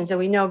interventions, and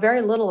we know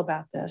very little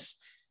about this.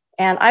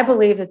 And I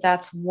believe that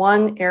that's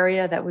one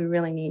area that we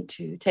really need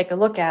to take a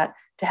look at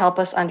to help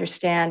us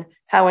understand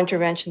how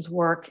interventions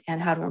work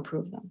and how to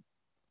improve them.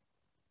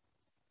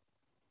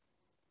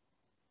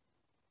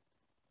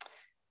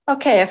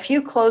 Okay, a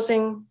few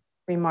closing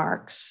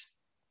remarks.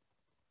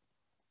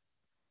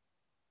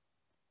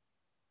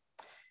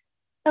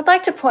 I'd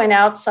like to point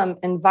out some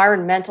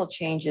environmental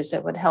changes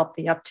that would help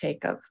the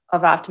uptake of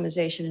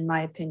optimization, in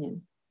my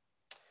opinion.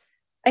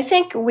 I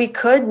think we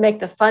could make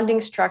the funding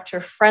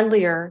structure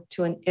friendlier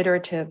to an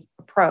iterative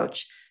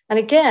approach. And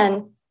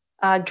again,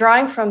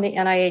 drawing from the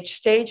NIH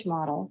STAGE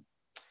model,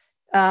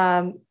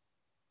 the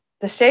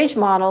STAGE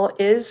model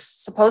is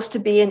supposed to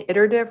be an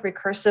iterative,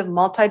 recursive,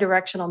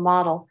 multi-directional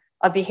model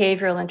of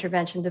behavioral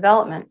intervention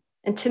development.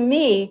 And to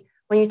me,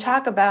 when you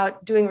talk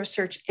about doing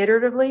research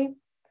iteratively,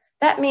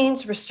 that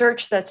means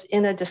research that's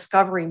in a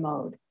discovery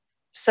mode.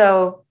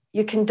 So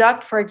you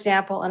conduct, for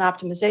example, an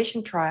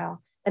optimization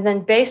trial, and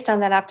then based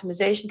on that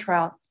optimization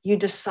trial, you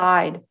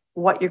decide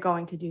what you're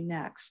going to do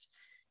next.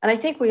 And I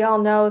think we all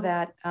know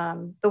that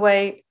the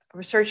way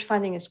research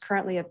funding is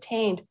currently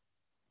obtained,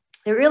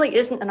 there really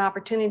isn't an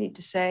opportunity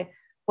to say,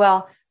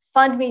 well,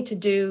 fund me to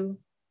do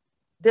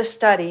this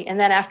study, and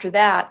then after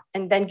that,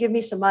 and then give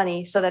me some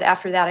money so that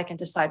after that I can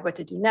decide what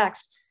to do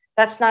next.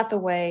 That's not the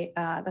way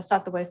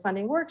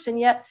funding works, and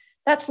yet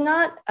that's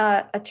not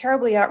a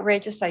terribly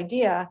outrageous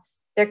idea.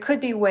 There could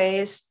be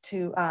ways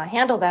to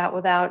handle that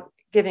without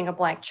giving a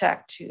blank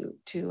check to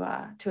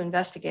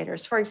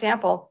investigators. For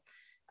example,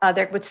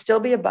 there would still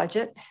be a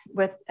budget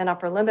with an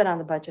upper limit on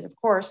the budget, of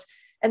course,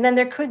 and then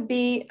there could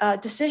be a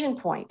decision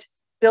point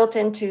built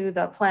into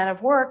the plan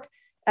of work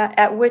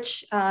at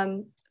which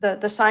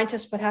the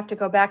scientists would have to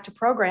go back to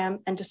program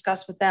and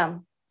discuss with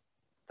them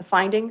the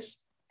findings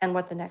and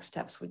what the next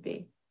steps would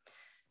be.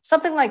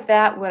 Something like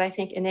that would, I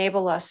think,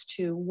 enable us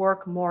to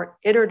work more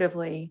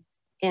iteratively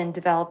in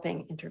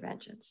developing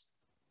interventions.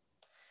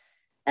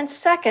 And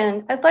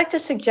second, I'd like to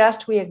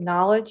suggest we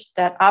acknowledge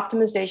that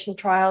optimization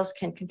trials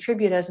can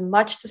contribute as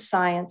much to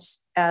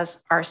science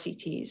as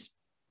RCTs.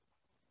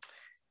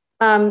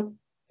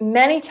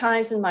 Many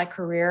times in my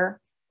career,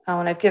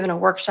 when I've given a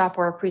workshop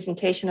or a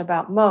presentation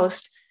about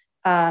MOST,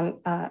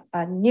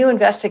 a new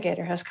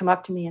investigator has come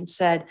up to me and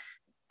said,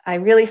 I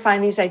really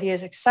find these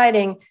ideas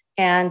exciting,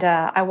 and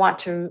I want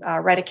to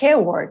write a K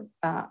Award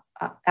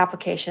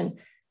application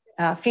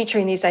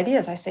featuring these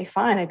ideas. I say,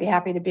 fine, I'd be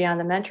happy to be on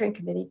the mentoring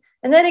committee.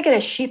 And then I get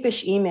a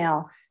sheepish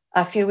email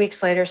a few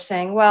weeks later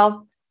saying,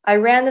 well, I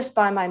ran this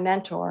by my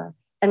mentor,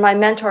 and my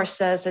mentor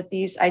says that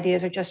these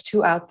ideas are just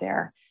too out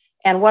there.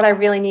 And what I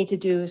really need to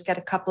do is get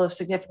a couple of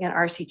significant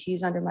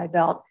RCTs under my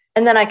belt,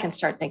 and then I can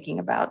start thinking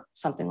about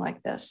something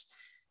like this.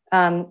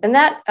 And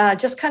that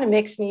just kind of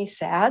makes me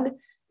sad.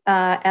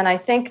 And I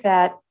think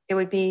that it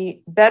would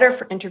be better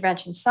for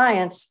intervention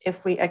science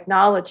if we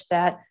acknowledge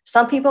that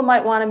some people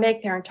might want to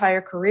make their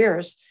entire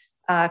careers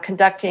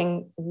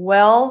conducting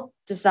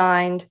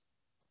well-designed,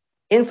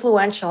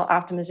 influential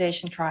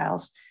optimization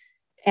trials,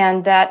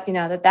 and that,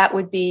 that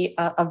would be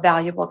a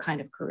valuable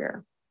kind of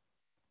career.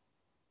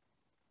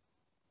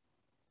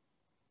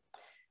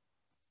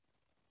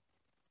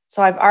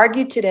 So I've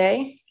argued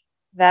today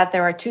that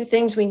there are two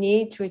things we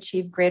need to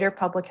achieve greater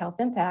public health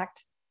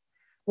impact.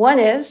 One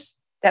is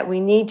that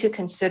we need to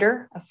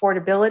consider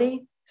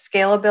affordability,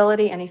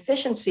 scalability, and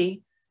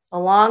efficiency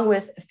along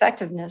with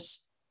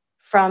effectiveness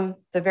from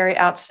the very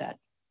outset.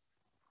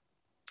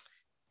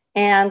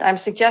 And I'm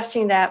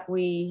suggesting that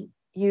we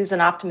use an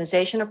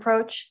optimization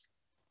approach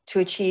to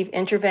achieve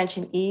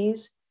intervention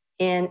ease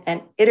in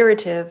an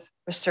iterative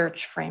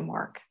research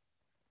framework.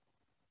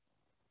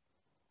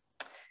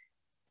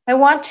 I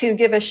want to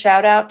give a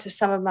shout out to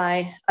some of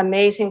my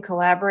amazing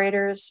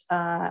collaborators,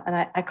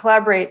 and I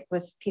collaborate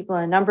with people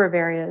in a number of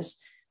areas,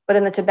 but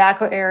in the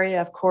tobacco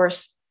area, of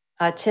course,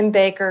 Tim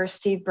Baker,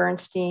 Steve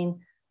Bernstein,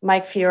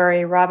 Mike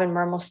Fiore, Robin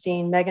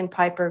Mermelstein, Megan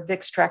Piper,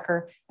 Vic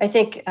Strecker. I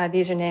think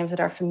these are names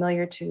that are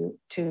familiar to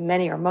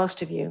many or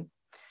most of you.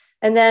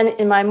 And then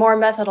in my more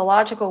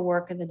methodological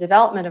work in the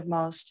development of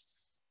MOST,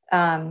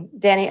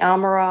 Danny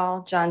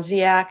Almiral, John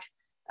Ziak,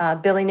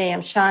 Billy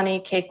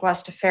Nayamshani, Kate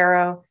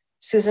Guastafaro,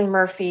 Susan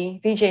Murphy,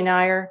 Vijay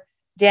Nair,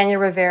 Daniel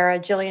Rivera,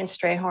 Jillian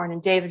Strayhorn,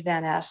 and David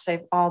Van Ness.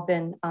 They've all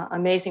been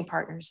amazing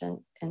partners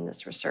in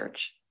this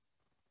research.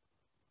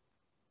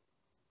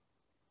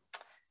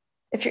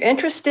 If you're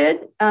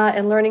interested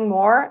in learning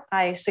more,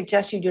 I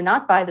suggest you do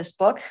not buy this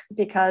book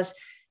because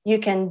you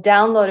can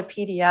download a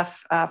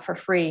PDF for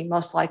free,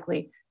 most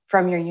likely,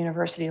 from your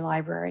university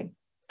library.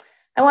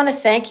 I want to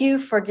thank you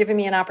for giving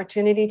me an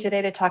opportunity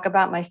today to talk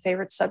about my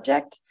favorite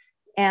subject.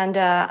 And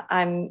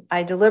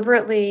I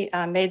deliberately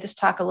made this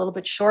talk a little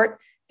bit short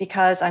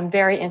because I'm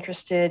very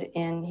interested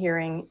in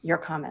hearing your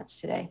comments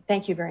today.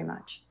 Thank you very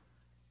much.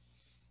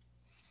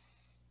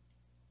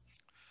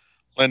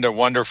 Linda,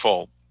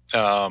 wonderful.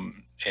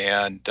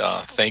 And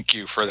thank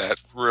you for that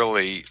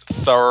really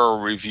thorough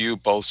review,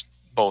 both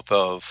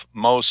of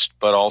MOST,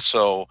 but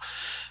also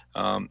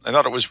I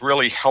thought it was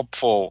really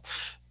helpful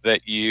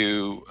that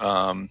you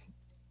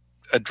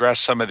address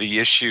some of the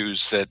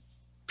issues that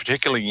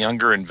particularly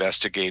younger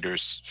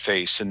investigators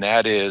face, and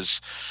that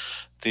is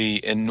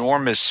the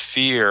enormous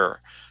fear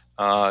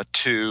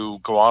to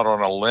go out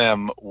on a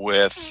limb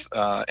with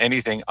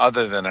anything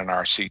other than an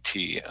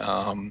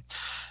RCT.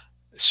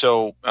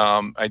 So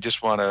I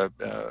just want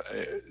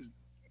to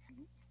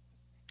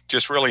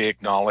just really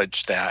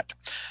acknowledge that.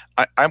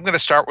 I'm going to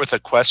start with a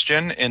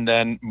question and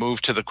then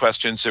move to the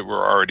questions that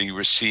we're already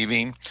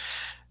receiving.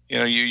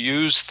 You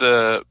use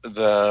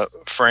the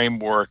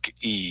framework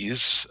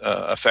EASE,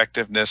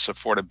 effectiveness,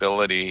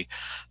 affordability,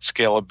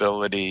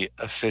 scalability,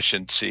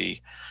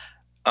 efficiency.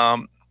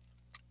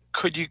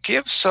 Could you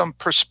give some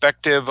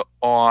perspective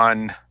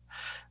on,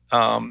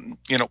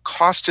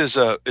 cost is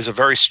a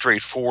very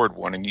straightforward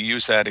one, and you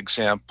use that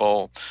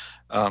example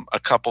a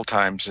couple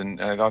times, and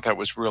I thought that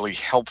was really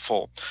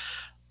helpful.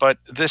 But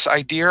this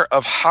idea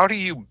of how do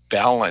you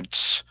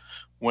balance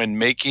when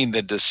making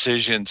the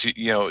decisions,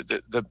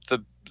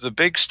 the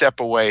big step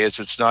away is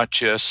it's not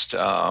just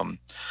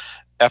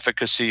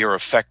efficacy or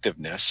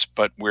effectiveness,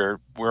 but we're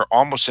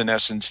almost in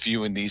essence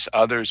viewing these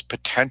others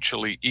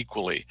potentially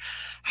equally.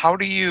 How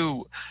do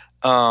you,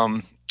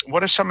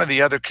 what are some of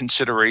the other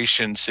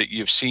considerations that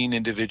you've seen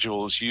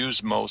individuals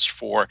use MOST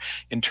for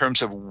in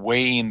terms of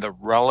weighing the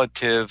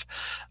relative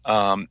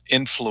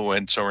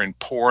influence or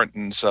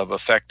importance of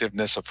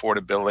effectiveness,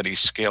 affordability,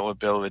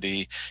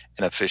 scalability,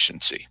 and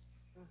efficiency?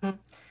 Mm-hmm.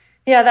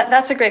 Yeah,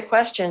 that's a great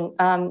question.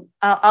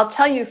 I'll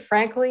tell you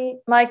frankly,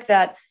 Mike,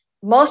 that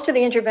most of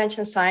the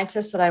intervention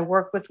scientists that I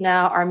work with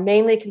now are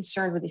mainly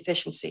concerned with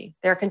efficiency.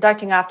 They're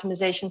conducting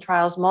optimization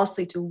trials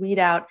mostly to weed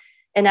out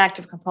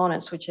inactive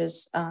components, which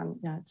is,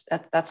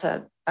 that's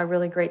a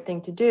really great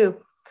thing to do.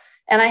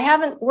 And I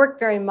haven't worked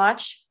very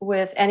much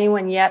with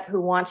anyone yet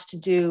who wants to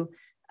do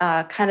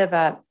kind of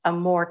a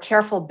more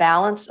careful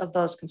balance of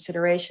those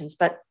considerations.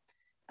 But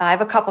I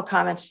have a couple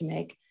comments to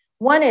make.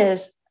 One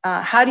is,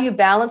 how do you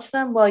balance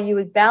them? Well, you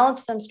would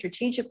balance them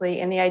strategically,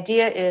 and the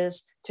idea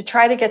is to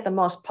try to get the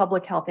most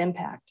public health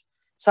impact.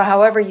 So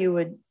however you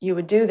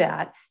would do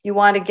that, you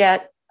want to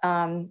get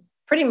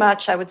pretty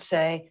much, I would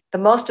say, the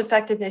most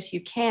effectiveness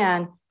you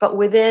can, but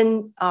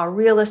within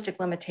realistic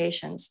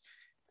limitations.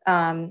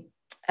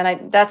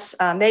 That's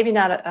maybe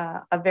not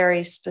a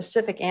very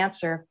specific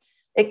answer.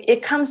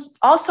 It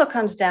also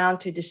comes down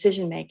to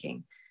decision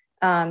making.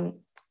 And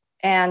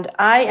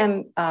I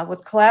am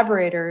with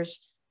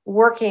collaborators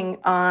working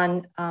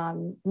on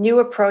new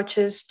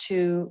approaches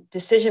to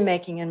decision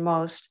making in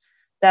MOST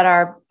that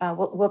are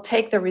will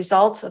take the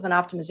results of an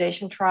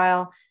optimization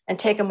trial and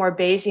take a more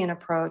Bayesian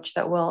approach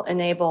that will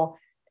enable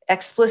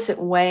explicit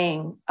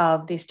weighing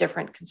of these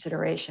different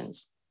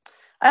considerations.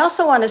 I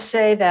also want to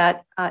say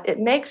that it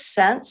makes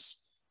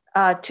sense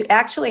to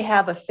actually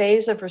have a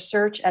phase of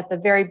research at the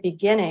very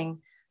beginning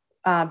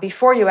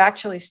before you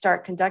actually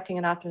start conducting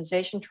an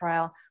optimization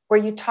trial, where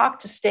you talk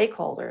to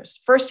stakeholders.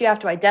 First, you have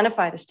to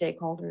identify the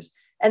stakeholders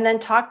and then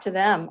talk to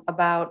them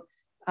about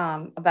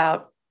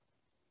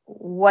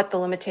what the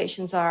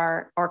limitations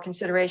are or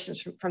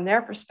considerations from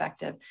their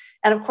perspective.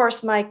 And of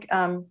course, Mike,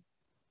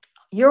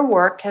 your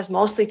work has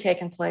mostly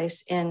taken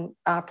place in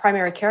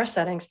primary care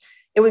settings.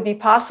 It would be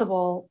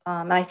possible,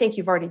 and I think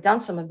you've already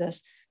done some of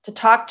this, to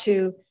talk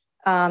to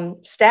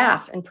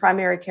staff in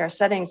primary care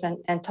settings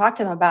and talk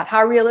to them about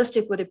how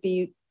realistic would it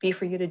be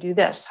for you to do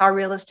this? How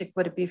realistic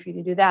would it be for you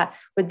to do that?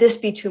 Would this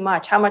be too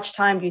much? How much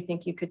time do you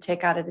think you could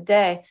take out of the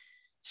day?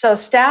 So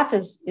staff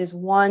is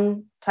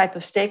one type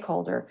of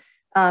stakeholder.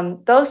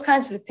 Those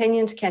kinds of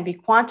opinions can be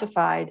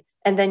quantified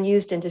and then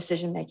used in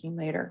decision-making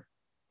later.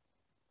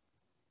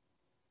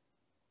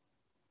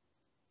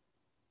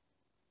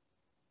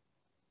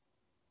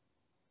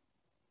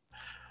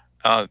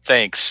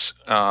 Thanks.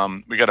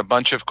 We got a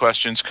bunch of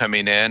questions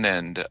coming in,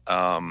 and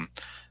I'm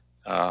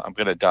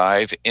going to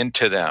dive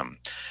into them.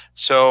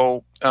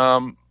 So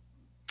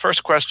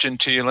first question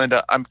to you,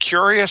 Linda. I'm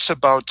curious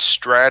about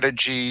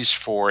strategies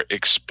for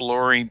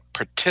exploring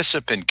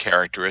participant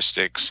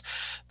characteristics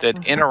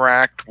that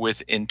interact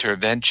with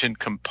intervention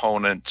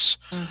components,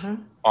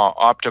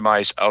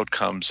 optimize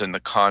outcomes in the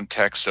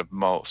context of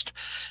most.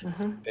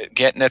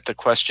 Getting at the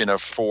question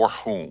of for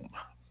whom.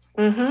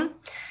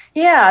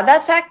 Yeah,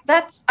 that's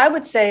I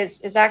would say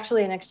is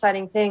actually an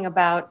exciting thing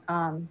about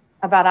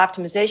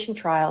optimization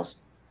trials,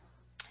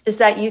 is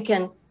that you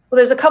can, well,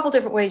 there's a couple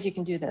different ways you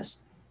can do this.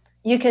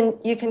 You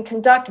can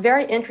conduct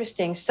very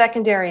interesting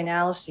secondary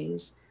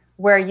analyses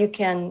where you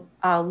can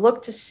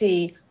look to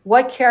see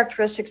what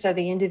characteristics of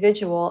the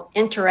individual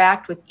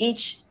interact with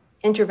each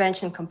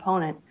intervention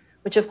component,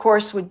 which of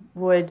course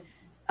would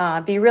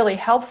be really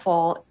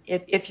helpful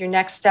if your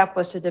next step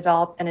was to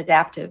develop an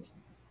adaptive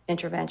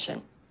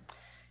intervention.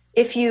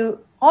 If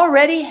you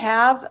already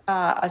have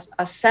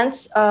a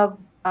sense of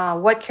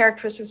what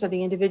characteristics of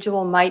the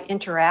individual might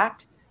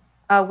interact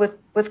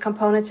with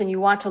components, and you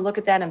want to look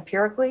at that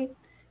empirically,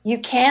 you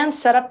can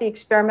set up the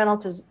experimental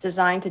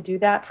design to do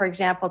that. For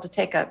example, to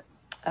take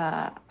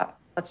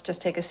let's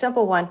just take a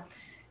simple one.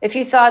 If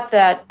you thought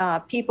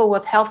that people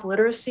with health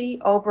literacy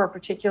over a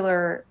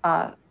particular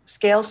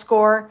scale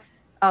score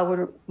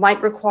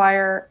might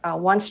require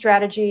one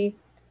strategy,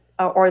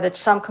 or that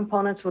some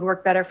components would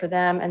work better for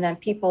them, and then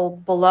people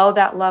below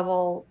that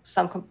level,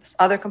 some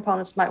other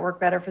components might work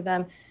better for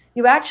them,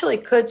 you actually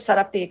could set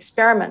up the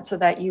experiment so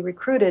that you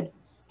recruited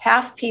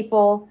half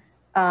people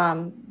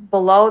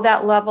below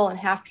that level and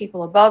half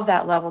people above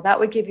that level. That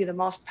would give you the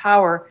most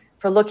power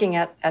for looking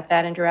at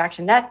that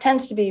interaction. That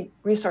tends to be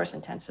resource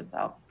intensive,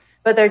 though.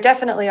 But there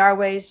definitely are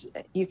ways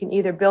you can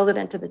either build it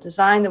into the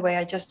design the way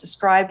I just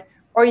described,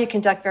 or you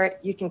can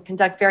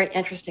conduct very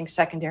interesting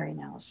secondary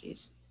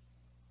analyses.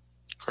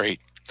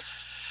 Great.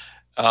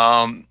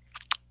 One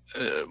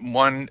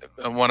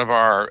of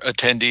our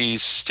attendees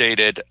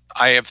stated,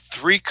 I have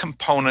 3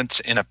 components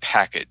in a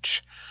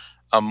package: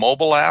 a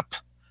mobile app,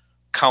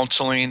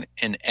 counseling,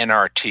 and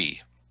NRT.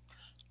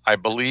 I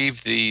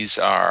believe these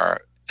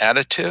are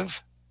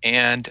additive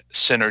and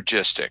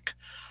synergistic.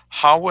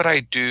 How would I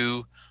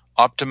do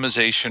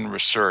optimization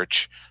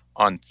research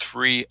on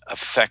 3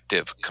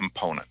 effective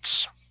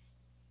components?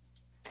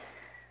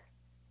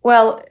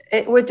 Well,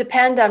 it would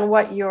depend on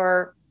what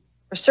your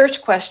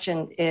research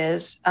question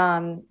is.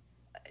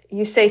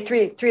 You say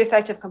three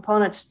effective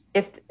components.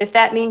 If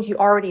that means you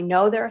already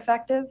know they're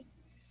effective,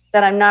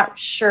 then I'm not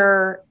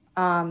sure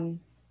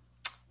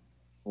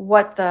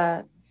what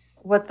the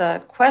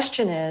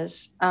question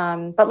is.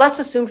 But let's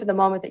assume for the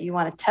moment that you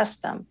want to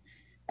test them.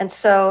 And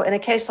so in a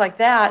case like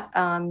that,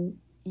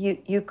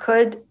 you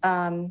could,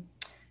 in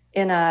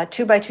a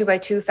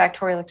 2x2x2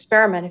 factorial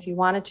experiment, if you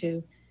wanted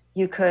to,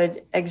 you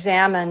could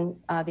examine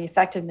the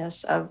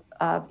effectiveness of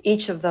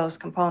each of those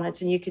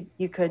components, and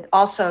you could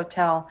also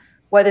tell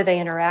whether they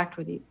interact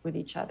with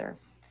each other.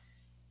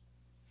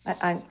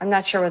 I'm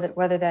not sure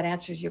whether that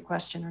answers your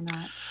question or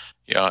not.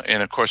 Yeah,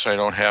 and of course I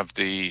don't have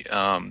the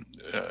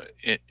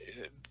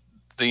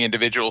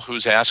individual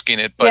who's asking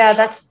it, but yeah,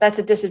 that's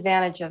a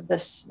disadvantage of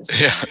this.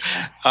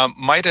 Yeah.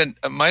 Might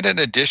an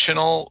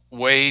additional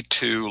way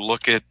to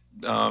look at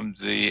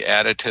the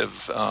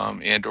additive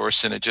and or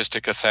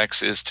synergistic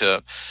effects is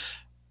to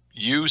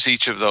use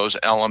each of those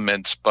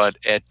elements, but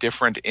at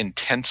different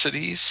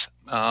intensities,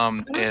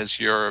 as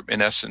your,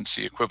 in essence,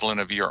 the equivalent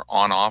of your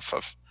on-off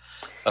of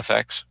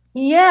effects?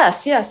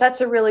 Yes,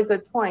 that's a really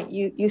good point.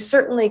 You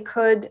certainly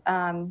could,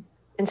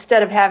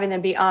 instead of having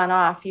them be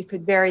on-off, you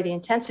could vary the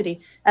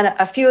intensity. And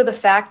a few of the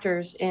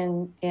factors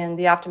in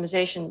the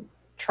optimization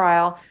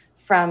trial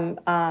from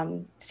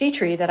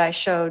C-Tree that I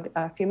showed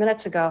a few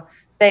minutes ago,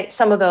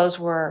 some of those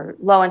were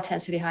low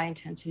intensity, high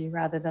intensity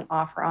rather than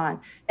off or on.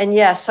 And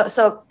yes,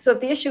 so if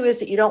the issue is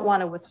that you don't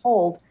want to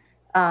withhold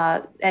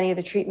any of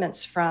the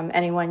treatments from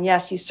anyone,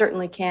 yes, you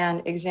certainly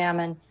can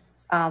examine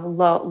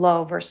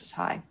low versus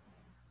high.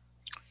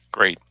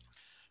 Great.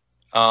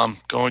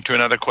 Going to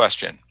another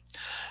question.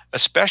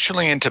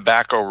 especially in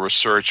tobacco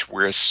research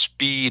where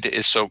speed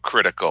is so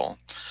critical.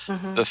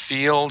 Mm-hmm. The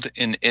field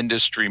and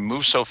industry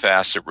move so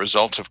fast that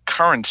results of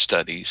current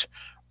studies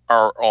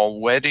are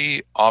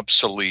already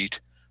obsolete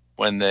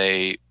when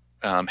they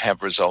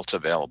have results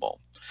available.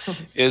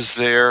 Is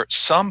there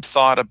some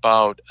thought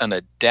about an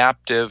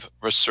adaptive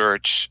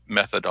research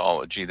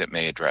methodology that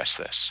may address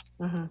this?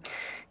 Mm-hmm.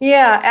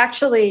 Yeah,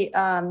 actually,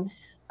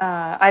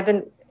 I've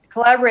been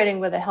collaborating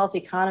with a health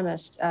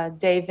economist,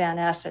 Dave Van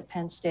Ness at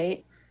Penn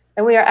State,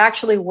 and we are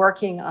actually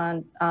working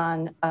on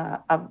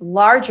a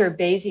larger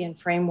Bayesian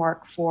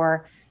framework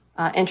for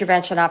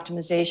intervention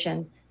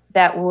optimization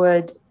that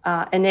would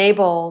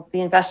enable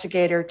the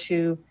investigator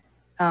to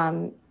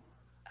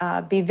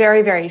be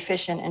very, very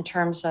efficient in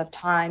terms of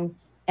time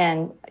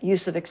and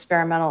use of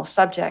experimental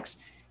subjects.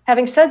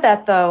 Having said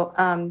that, though,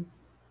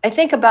 I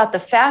think about the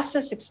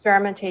fastest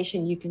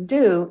experimentation you can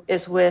do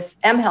is with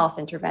mHealth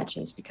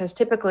interventions, because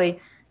typically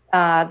they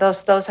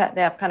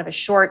have kind of a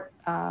short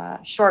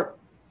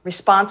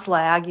response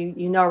lag.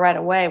 You know right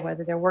away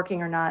whether they're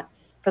working or not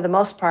for the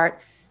most part,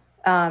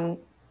 and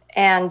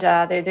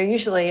you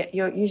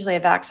usually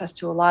have access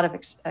to a lot of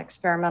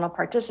experimental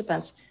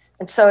participants,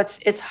 and so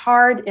it's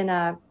hard in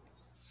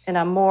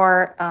a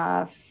more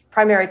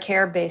primary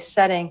care based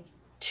setting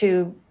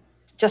to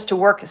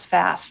work as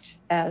fast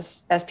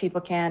as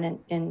people can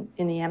in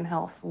the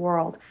mHealth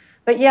world.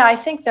 But yeah, I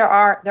think there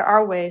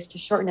are ways to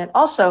shorten it.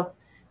 Also,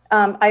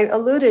 I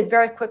alluded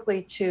very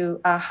quickly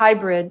to a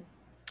hybrid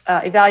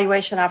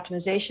evaluation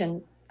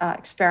optimization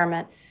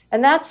experiment,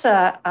 and that's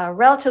a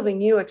relatively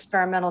new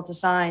experimental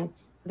design.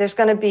 There's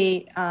going to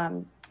be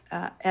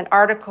an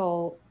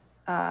article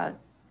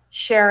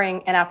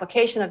sharing an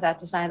application of that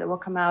design that will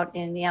come out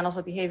in the Annals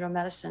of Behavioral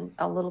Medicine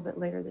a little bit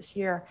later this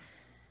year.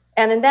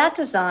 And in that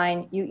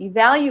design, you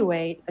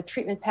evaluate a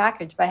treatment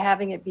package by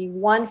having it be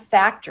one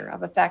factor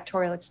of a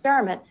factorial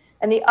experiment,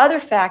 and the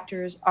other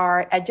factors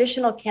are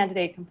additional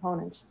candidate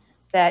components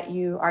that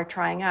you are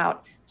trying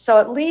out. So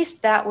at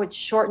least that would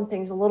shorten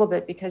things a little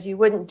bit, because you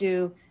wouldn't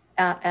do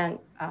an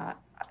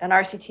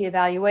RCT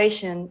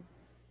evaluation,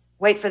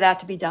 wait for that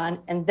to be done,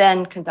 and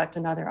then conduct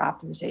another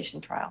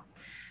optimization trial.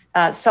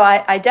 So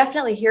I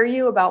definitely hear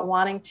you about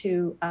wanting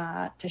to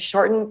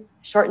shorten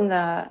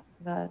the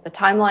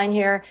timeline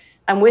here.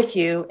 I'm with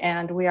you,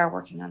 and we are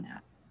working on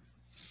that.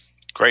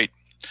 Great.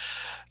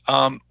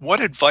 What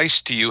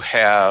advice do you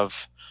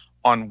have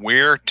on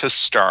where to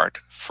start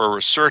for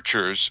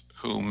researchers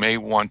who may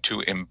want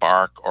to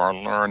embark or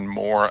learn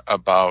more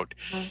about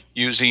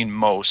using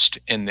MOST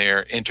in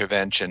their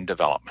intervention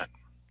development?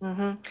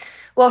 Mm-hmm.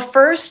 Well,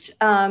 first,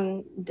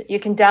 you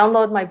can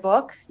download my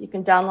book. You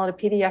can download a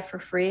PDF for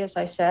free, as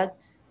I said.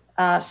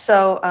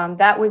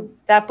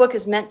 That book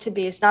is meant to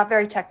be, it's not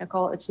very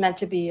technical. It's meant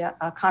to be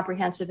a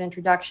comprehensive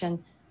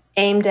introduction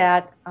aimed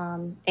at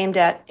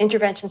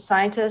intervention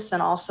scientists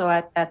and also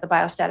at the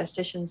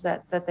biostatisticians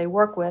that they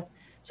work with.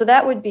 So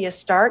that would be a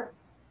start.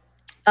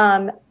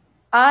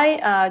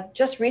 I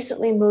just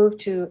recently moved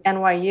to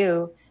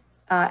NYU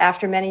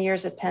after many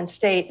years at Penn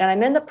State, and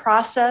I'm in the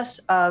process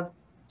of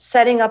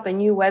setting up a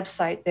new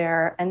website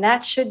there, and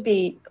that should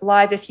be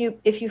live. If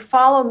you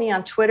follow me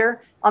on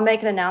Twitter, I'll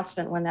make an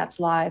announcement when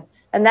that's live,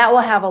 and that will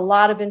have a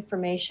lot of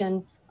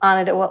information on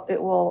it. It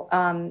will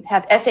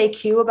have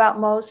FAQ about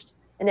MOST,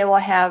 and it will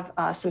have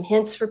some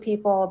hints for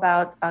people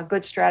about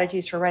good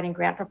strategies for writing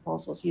grant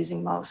proposals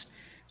using MOST.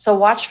 So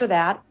watch for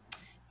that.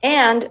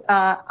 And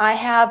I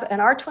have an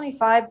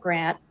R25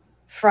 grant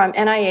from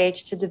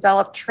NIH to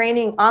develop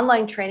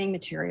online training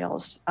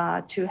materials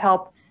to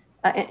help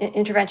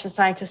intervention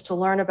scientists to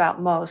learn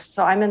about MOST.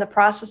 So I'm in the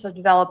process of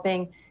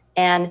developing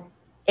an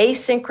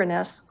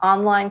asynchronous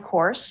online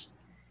course.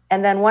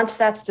 And then once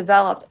that's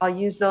developed, I'll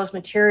use those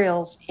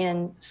materials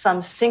in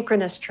some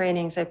synchronous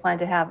trainings I plan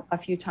to have a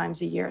few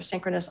times a year,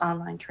 synchronous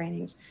online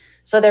trainings.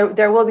 So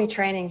there will be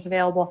trainings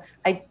available.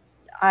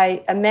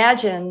 I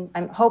imagine,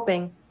 I'm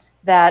hoping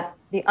that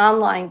the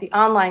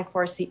online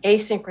course, the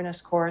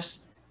asynchronous course,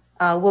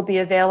 will be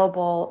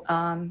available,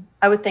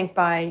 I would think,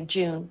 by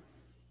June.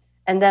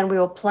 And then we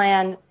will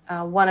plan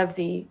one of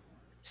the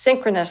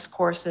synchronous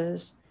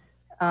courses,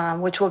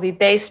 which will be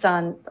based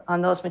on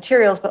those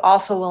materials, but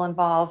also will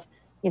involve,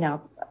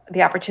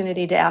 the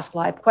opportunity to ask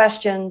live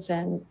questions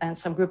and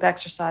some group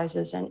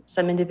exercises and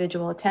some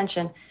individual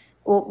attention.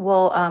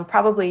 We'll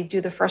probably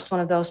do the first one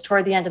of those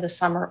toward the end of the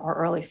summer or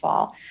early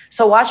fall.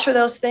 So watch for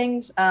those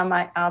things.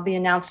 I'll be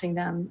announcing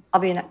them. I'll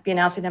be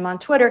announcing them on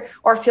Twitter,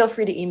 or feel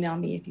free to email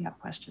me if you have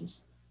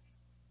questions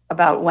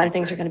about when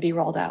things are going to be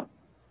rolled out.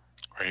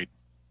 Great.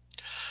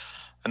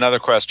 Another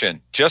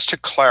question, just to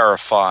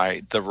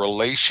clarify the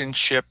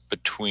relationship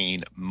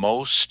between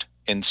MOST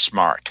and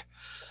SMART.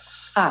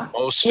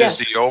 MOST yes.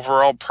 is the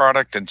overall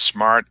product, and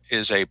SMART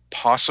is a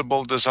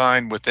possible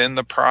design within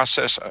the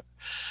process.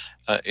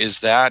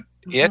 Is that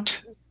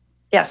it?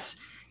 Yes.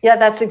 Yeah,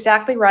 that's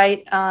exactly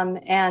right.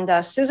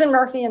 And Susan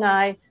Murphy and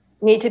I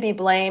need to be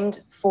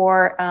blamed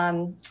for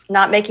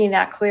not making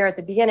that clear at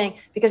the beginning,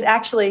 because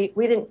actually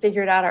we didn't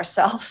figure it out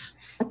ourselves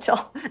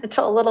until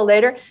a little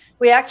later.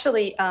 We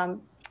actually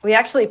we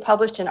actually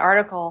published an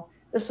article.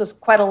 This was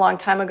quite a long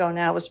time ago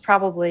now. It was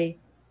probably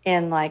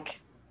in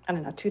like, I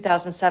don't know,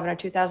 2007 or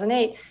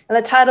 2008. And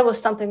the title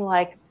was something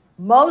like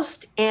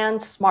Most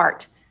and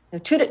Smart.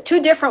 Two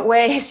different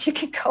ways you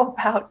could go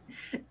about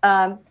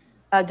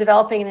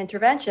developing an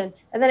intervention.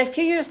 And then a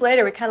few years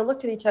later, we kind of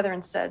looked at each other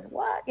and said,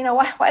 what,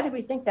 why did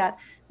we think that?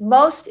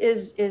 Most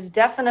is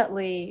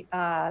definitely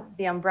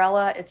the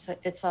umbrella.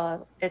 It's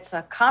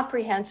a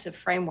comprehensive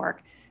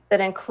framework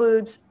that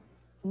includes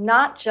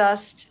not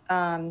just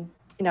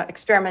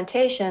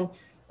experimentation,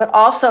 but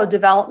also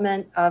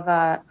development of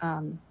a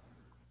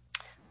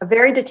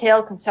very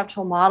detailed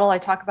conceptual model. I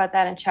talk about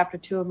that in chapter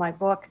 2 of my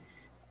book,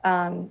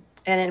 and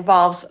it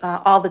involves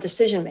all the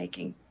decision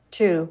making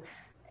too.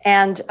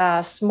 And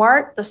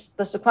SMART, the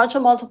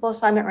sequential multiple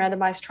assignment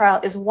randomized trial,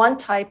 is one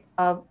type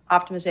of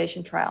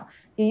optimization trial.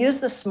 You use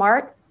the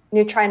SMART and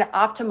you're trying to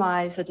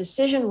optimize the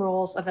decision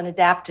rules of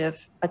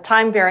a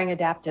time-varying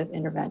adaptive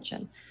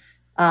intervention.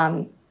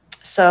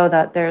 So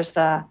that there's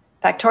the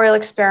factorial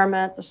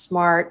experiment, the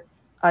SMART,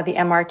 the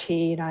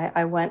MRT, and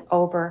I went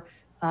over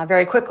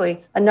very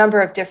quickly a number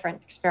of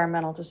different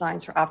experimental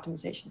designs for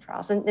optimization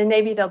trials. And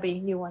maybe there'll be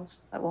new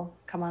ones that will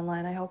come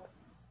online, I hope.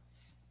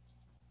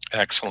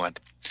 Excellent.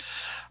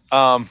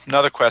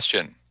 Another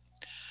question.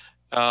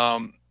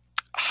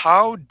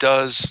 How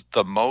does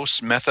the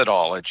MOST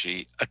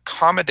methodology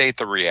accommodate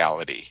the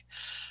reality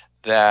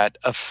that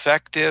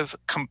effective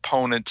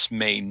components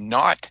may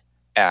not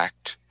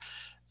act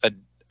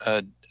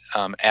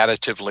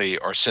additively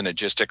or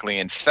synergistically?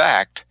 In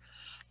fact,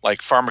 like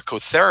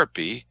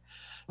pharmacotherapy,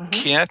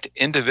 can't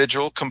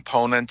individual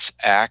components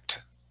act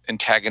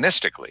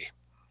antagonistically?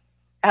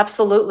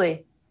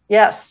 Absolutely.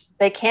 Yes,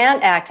 they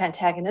can act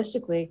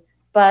antagonistically,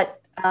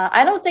 but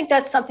I don't think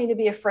that's something to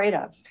be afraid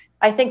of.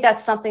 I think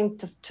that's something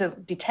to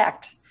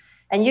detect.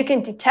 And you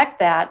can detect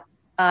that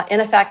in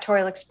a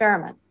factorial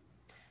experiment.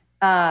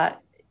 The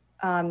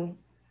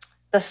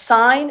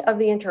sign of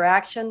the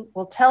interaction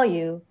will tell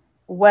you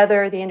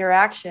whether the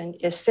interaction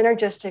is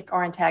synergistic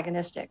or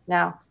antagonistic.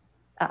 Now,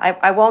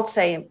 I won't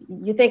say,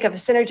 you think of a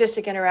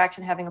synergistic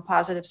interaction having a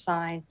positive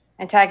sign,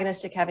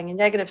 antagonistic having a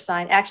negative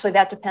sign. Actually,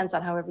 that depends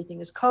on how everything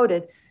is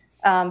coded.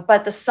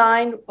 But the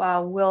sign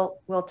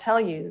will tell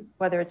you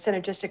whether it's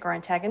synergistic or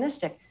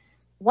antagonistic.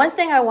 One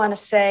thing I want to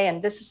say,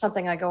 and this is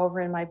something I go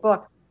over in my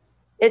book,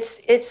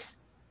 it's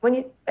when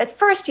you at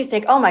first you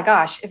think, oh my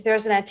gosh, if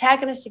there's an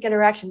antagonistic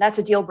interaction, that's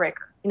a deal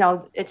breaker.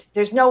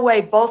 There's no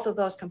way both of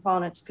those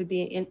components could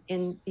be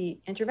in the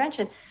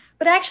intervention.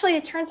 But actually,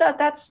 it turns out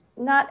that's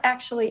not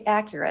actually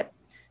accurate.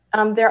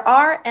 There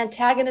are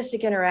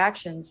antagonistic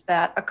interactions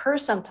that occur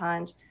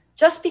sometimes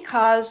just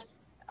because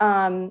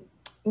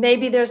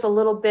maybe there's a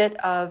little bit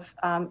of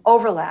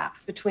overlap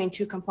between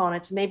two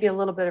components, maybe a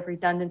little bit of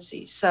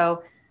redundancy.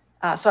 So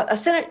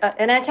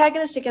an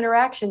antagonistic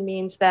interaction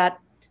means that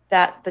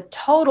the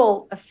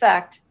total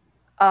effect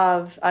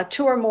of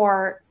two or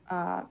more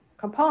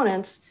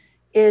components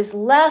is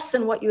less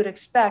than what you would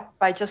expect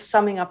by just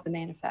summing up the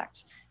main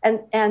effects.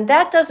 And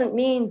that doesn't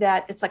mean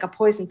that it's like a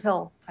poison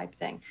pill type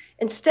thing.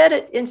 Instead,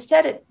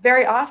 it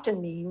very often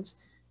means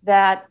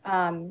that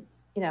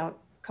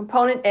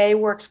component A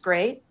works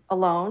great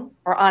alone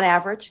or on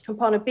average.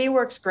 Component B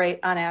works great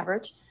on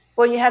average.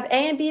 When you have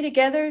A and B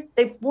together,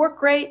 they work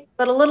great,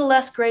 but a little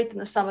less great than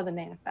the sum of the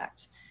main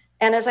effects.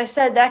 And as I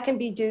said, that can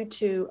be due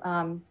to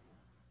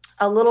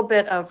a little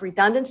bit of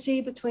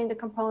redundancy between the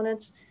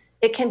components.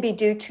 It can be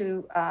due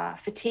to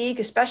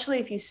fatigue, especially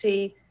if you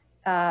see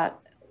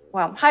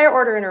higher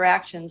order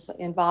interactions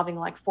involving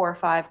like 4 or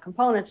 5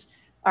 components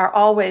are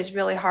always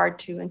really hard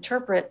to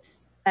interpret.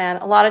 And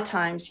a lot of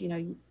times, you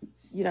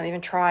don't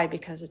even try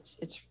because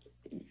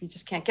you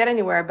just can't get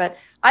anywhere. But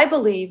I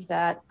believe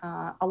that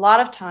a lot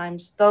of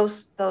times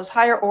those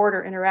higher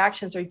order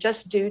interactions are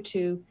just due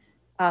to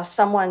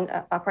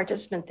a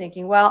participant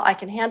thinking, well, I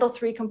can handle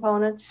 3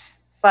 components,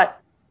 but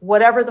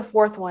whatever the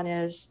 4th one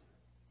is,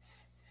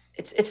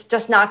 it's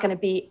just not going to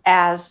be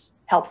as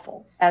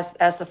helpful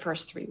as the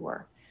first 3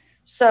 were.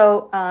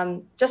 So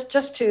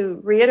just to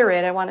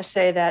reiterate, I want to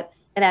say that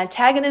an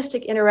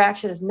antagonistic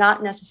interaction is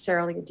not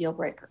necessarily a deal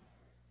breaker.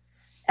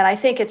 And I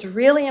think it's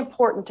really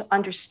important to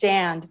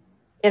understand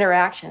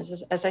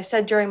interactions. As I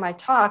said during my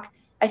talk,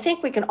 I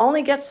think we can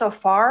only get so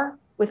far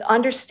with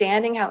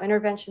understanding how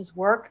interventions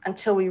work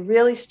until we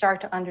really start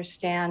to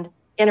understand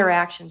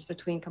interactions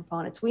between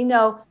components. We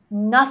know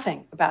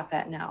nothing about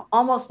that now,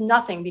 almost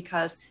nothing,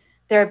 because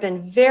there have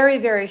been very,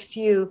 very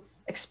few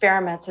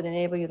experiments that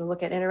enable you to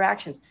look at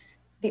interactions.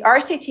 The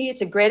RCT,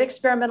 it's a great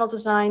experimental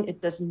design.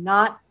 It does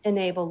not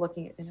enable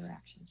looking at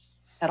interactions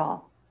at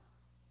all.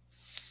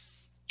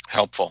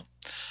 Helpful.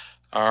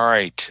 All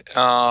right.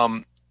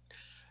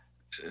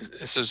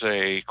 This is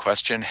a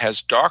question.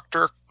 Has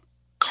Dr.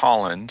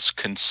 Collins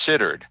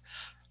considered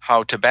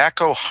how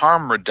tobacco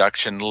harm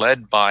reduction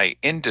led by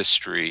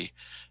industry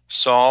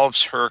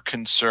solves her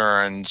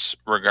concerns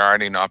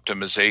regarding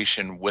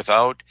optimization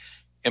without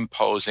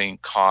imposing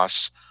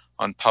costs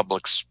on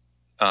public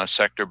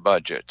sector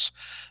budgets.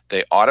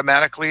 They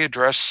automatically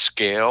address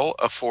scale,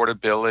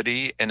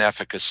 affordability, and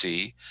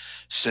efficacy,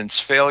 since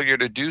failure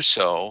to do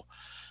so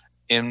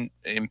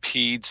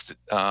impedes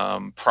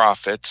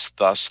profits,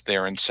 thus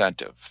their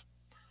incentive.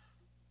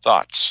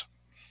 Thoughts?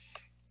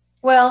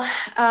 Well,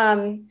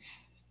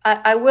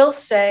 I will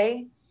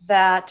say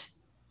that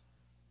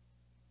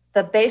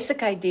the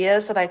basic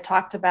ideas that I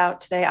talked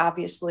about today,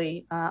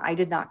 obviously, I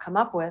did not come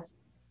up with.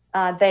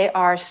 They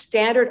are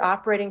standard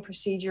operating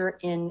procedure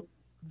in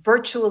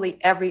virtually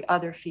every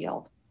other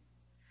field.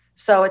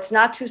 So it's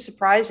not too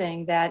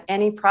surprising that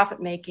any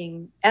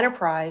profit-making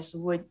enterprise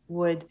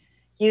would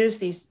use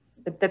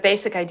the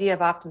basic idea of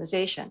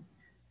optimization.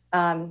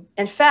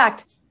 In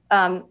fact,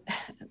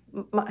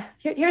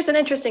 here's an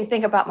interesting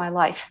thing about my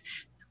life.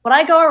 When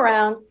I go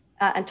around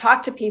and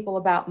talk to people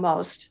about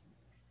most,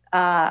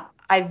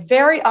 I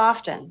very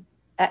often,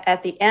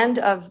 at the end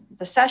of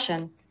the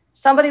session,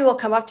 somebody will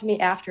come up to me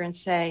after and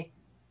say,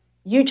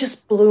 "You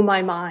just blew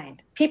my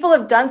mind." People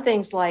have done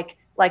things like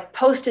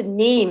posted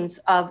memes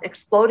of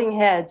exploding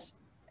heads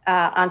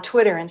on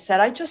Twitter and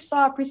said, "I just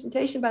saw a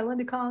presentation by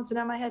Linda Collins and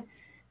on my head."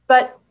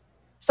 But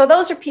so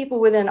those are people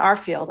within our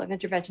field of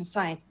intervention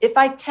science. If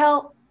I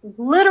tell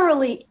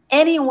literally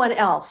anyone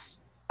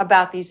else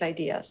about these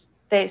ideas,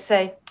 they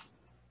say,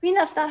 "I mean,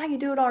 that's not how you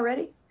do it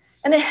already."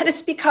 And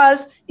it's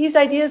because these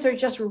ideas are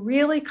just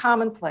really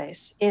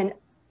commonplace in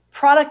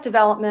product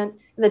development,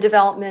 in the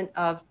development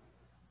of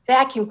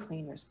vacuum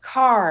cleaners,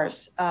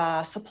 cars,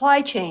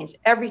 supply chains,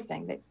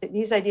 everything.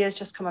 These ideas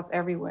just come up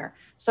everywhere.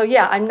 So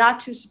yeah, I'm not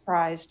too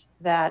surprised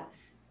that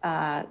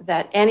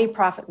any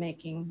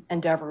profit-making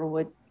endeavor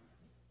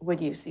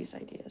would use these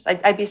ideas.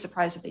 I'd be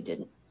surprised if they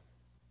didn't.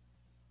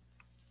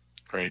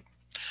 Great.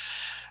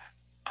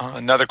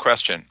 Another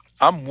question.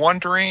 I'm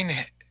wondering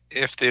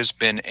if there's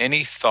been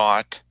any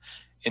thought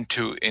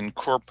into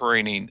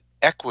incorporating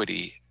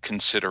equity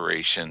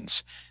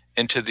considerations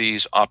into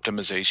these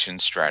optimization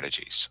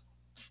strategies.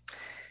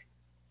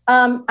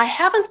 I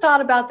haven't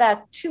thought about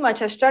that too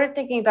much. I started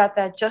thinking about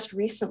that just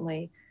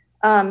recently.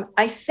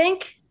 I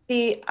think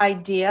the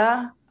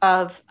idea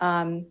of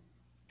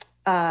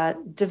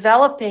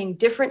developing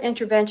different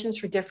interventions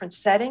for different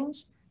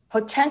settings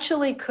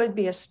potentially could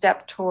be a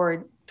step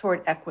toward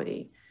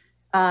equity,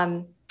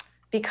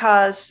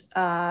 because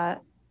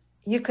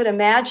you could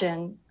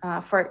imagine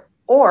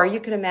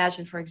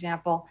for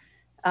example,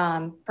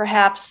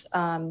 perhaps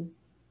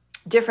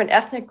different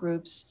ethnic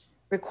groups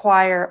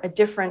require a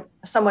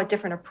somewhat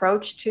different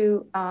approach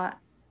to an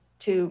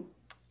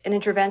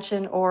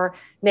intervention, or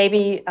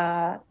maybe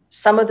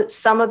some of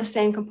the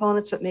same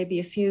components, but maybe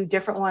a few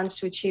different ones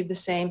to achieve the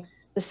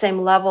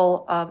same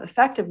level of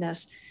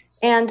effectiveness.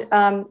 And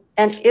an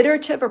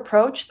iterative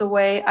approach, the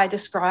way I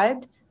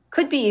described,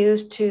 could be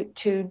used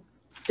to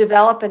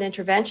develop an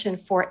intervention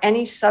for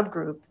any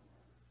subgroup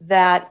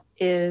that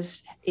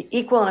is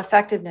equal in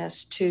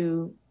effectiveness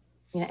to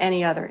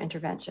any other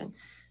intervention.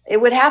 It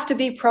would have to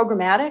be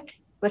programmatic.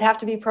 But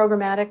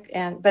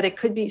it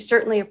could be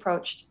certainly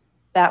approached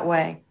that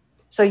way.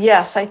 So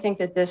yes, I think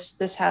that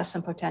this has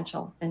some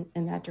potential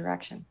in that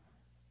direction.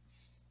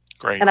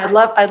 Great. And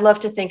I'd love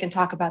to think and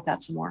talk about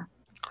that some more.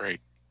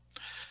 Great.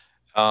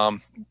 So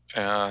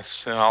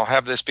I'll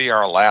have this be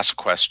our last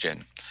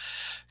question.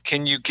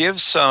 Can you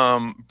give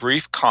some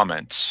brief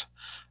comments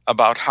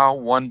about how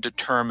one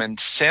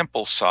determines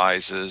sample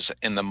sizes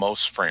in the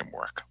MOST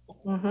framework?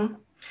 Mm-hmm.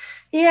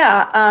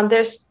 Yeah,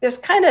 there's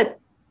kind of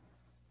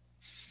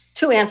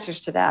two answers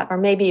to that, or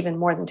maybe even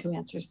more than two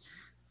answers.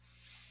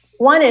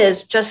 One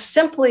is just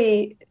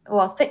simply,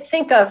 well,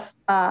 think of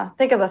a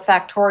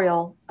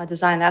factorial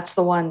design. That's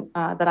the one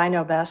that I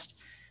know best.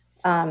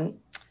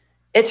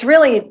 It's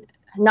really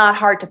not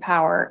hard to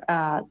power.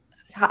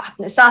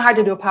 It's not hard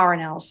to do a power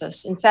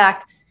analysis. In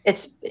fact,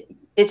 it's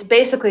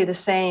basically the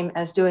same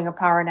as doing a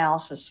power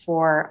analysis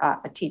for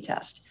a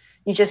t-test.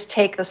 You just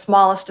take the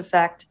smallest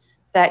effect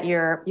that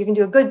you can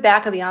do a good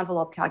back of the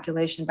envelope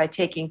calculation by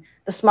taking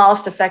the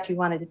smallest effect you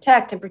want to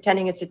detect and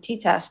pretending it's a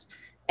t-test.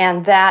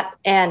 And that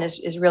n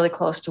is really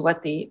close to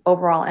what the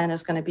overall n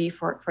is going to be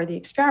for the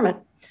experiment.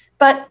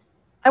 But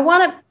I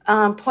want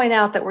to point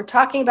out that we're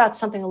talking about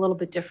something a little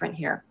bit different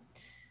here.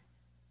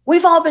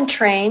 We've all been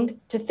trained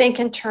to think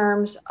in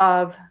terms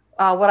of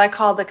what I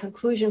call the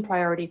conclusion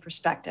priority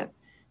perspective.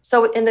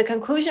 So in the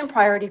conclusion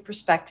priority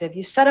perspective,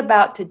 you set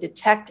about to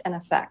detect an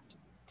effect.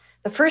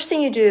 The first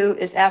thing you do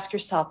is ask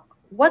yourself,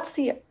 what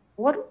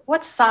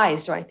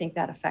size do I think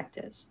that effect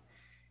is?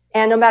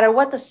 And no matter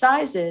what the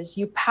size is,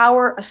 you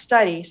power a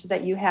study so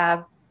that you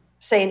have,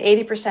 say, an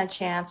 80%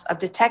 chance of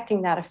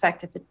detecting that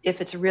effect if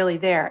it's really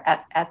there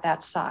at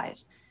that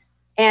size.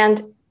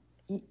 And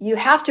you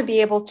have to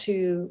be able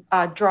to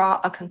draw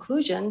a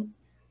conclusion,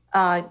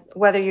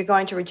 whether you're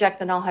going to reject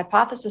the null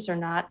hypothesis or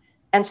not.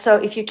 And so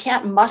if you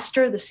can't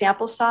muster the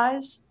sample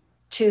size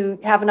to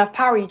have enough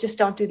power, you just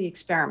don't do the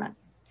experiment.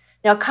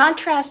 Now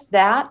contrast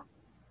that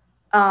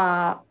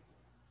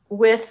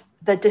with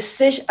a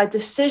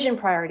decision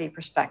priority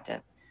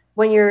perspective.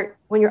 When you're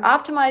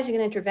optimizing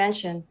an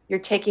intervention, you're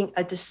taking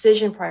a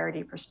decision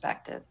priority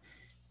perspective.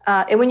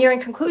 And when you're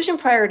in conclusion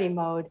priority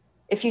mode,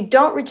 if you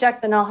don't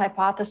reject the null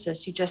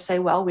hypothesis, you just say,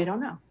 well, we don't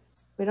know.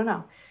 We don't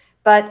know.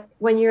 But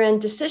when you're in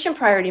decision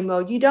priority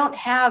mode, you don't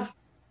have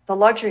the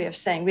luxury of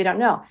saying, we don't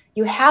know.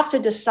 You have to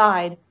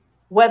decide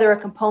whether a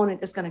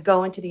component is going to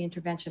go into the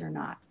intervention or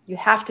not. You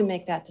have to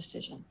make that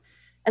decision.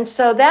 And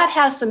so that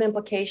has some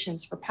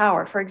implications for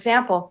power. For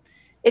example,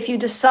 if you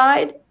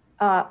decide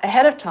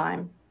ahead of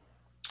time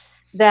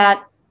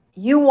that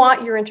you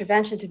want your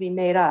intervention to be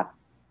made up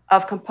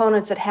of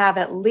components that have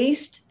at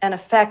least an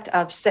effect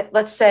of,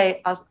 let's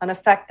say, an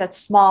effect that's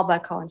small by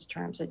Cohen's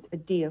terms, a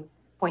D of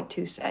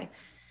 0.2, say,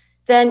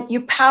 then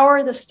you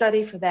power the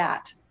study for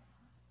that.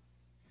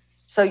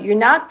 So you're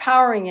not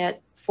powering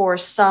it for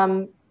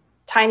some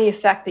tiny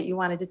effect that you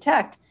want to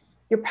detect.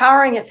 You're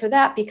powering it for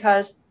that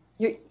because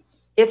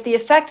if the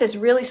effect is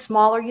really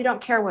smaller, you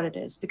don't care what it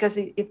is, because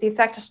if the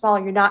effect is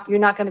smaller, you're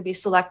not going to be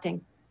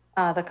selecting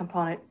the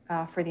component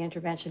for the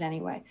intervention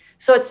anyway.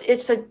 So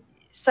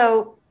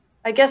so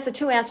I guess the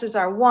two answers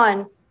are: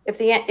 one, if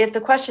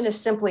the question is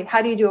simply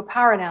how do you do a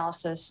power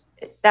analysis,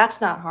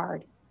 that's not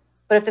hard.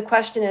 But if the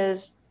question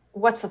is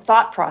what's the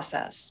thought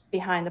process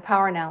behind the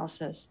power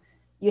analysis,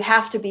 you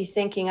have to be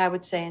thinking, I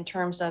would say, in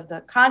terms of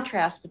the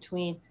contrast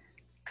between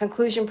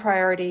conclusion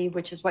priority,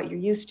 which is what you're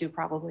used to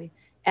probably,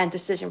 and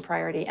decision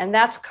priority. And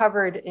that's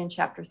covered in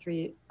chapter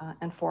 3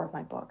 and 4 of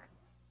my book.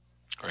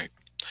 Great.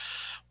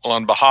 Well,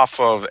 on behalf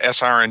of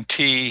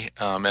SRNT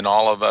and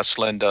all of us,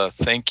 Linda,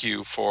 thank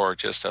you for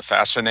just a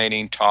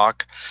fascinating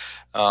talk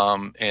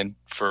and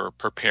for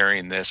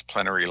preparing this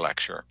plenary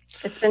lecture.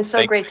 It's been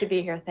so great to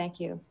be here. Thank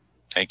you.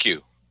 Thank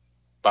you.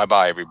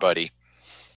 Bye-bye, everybody.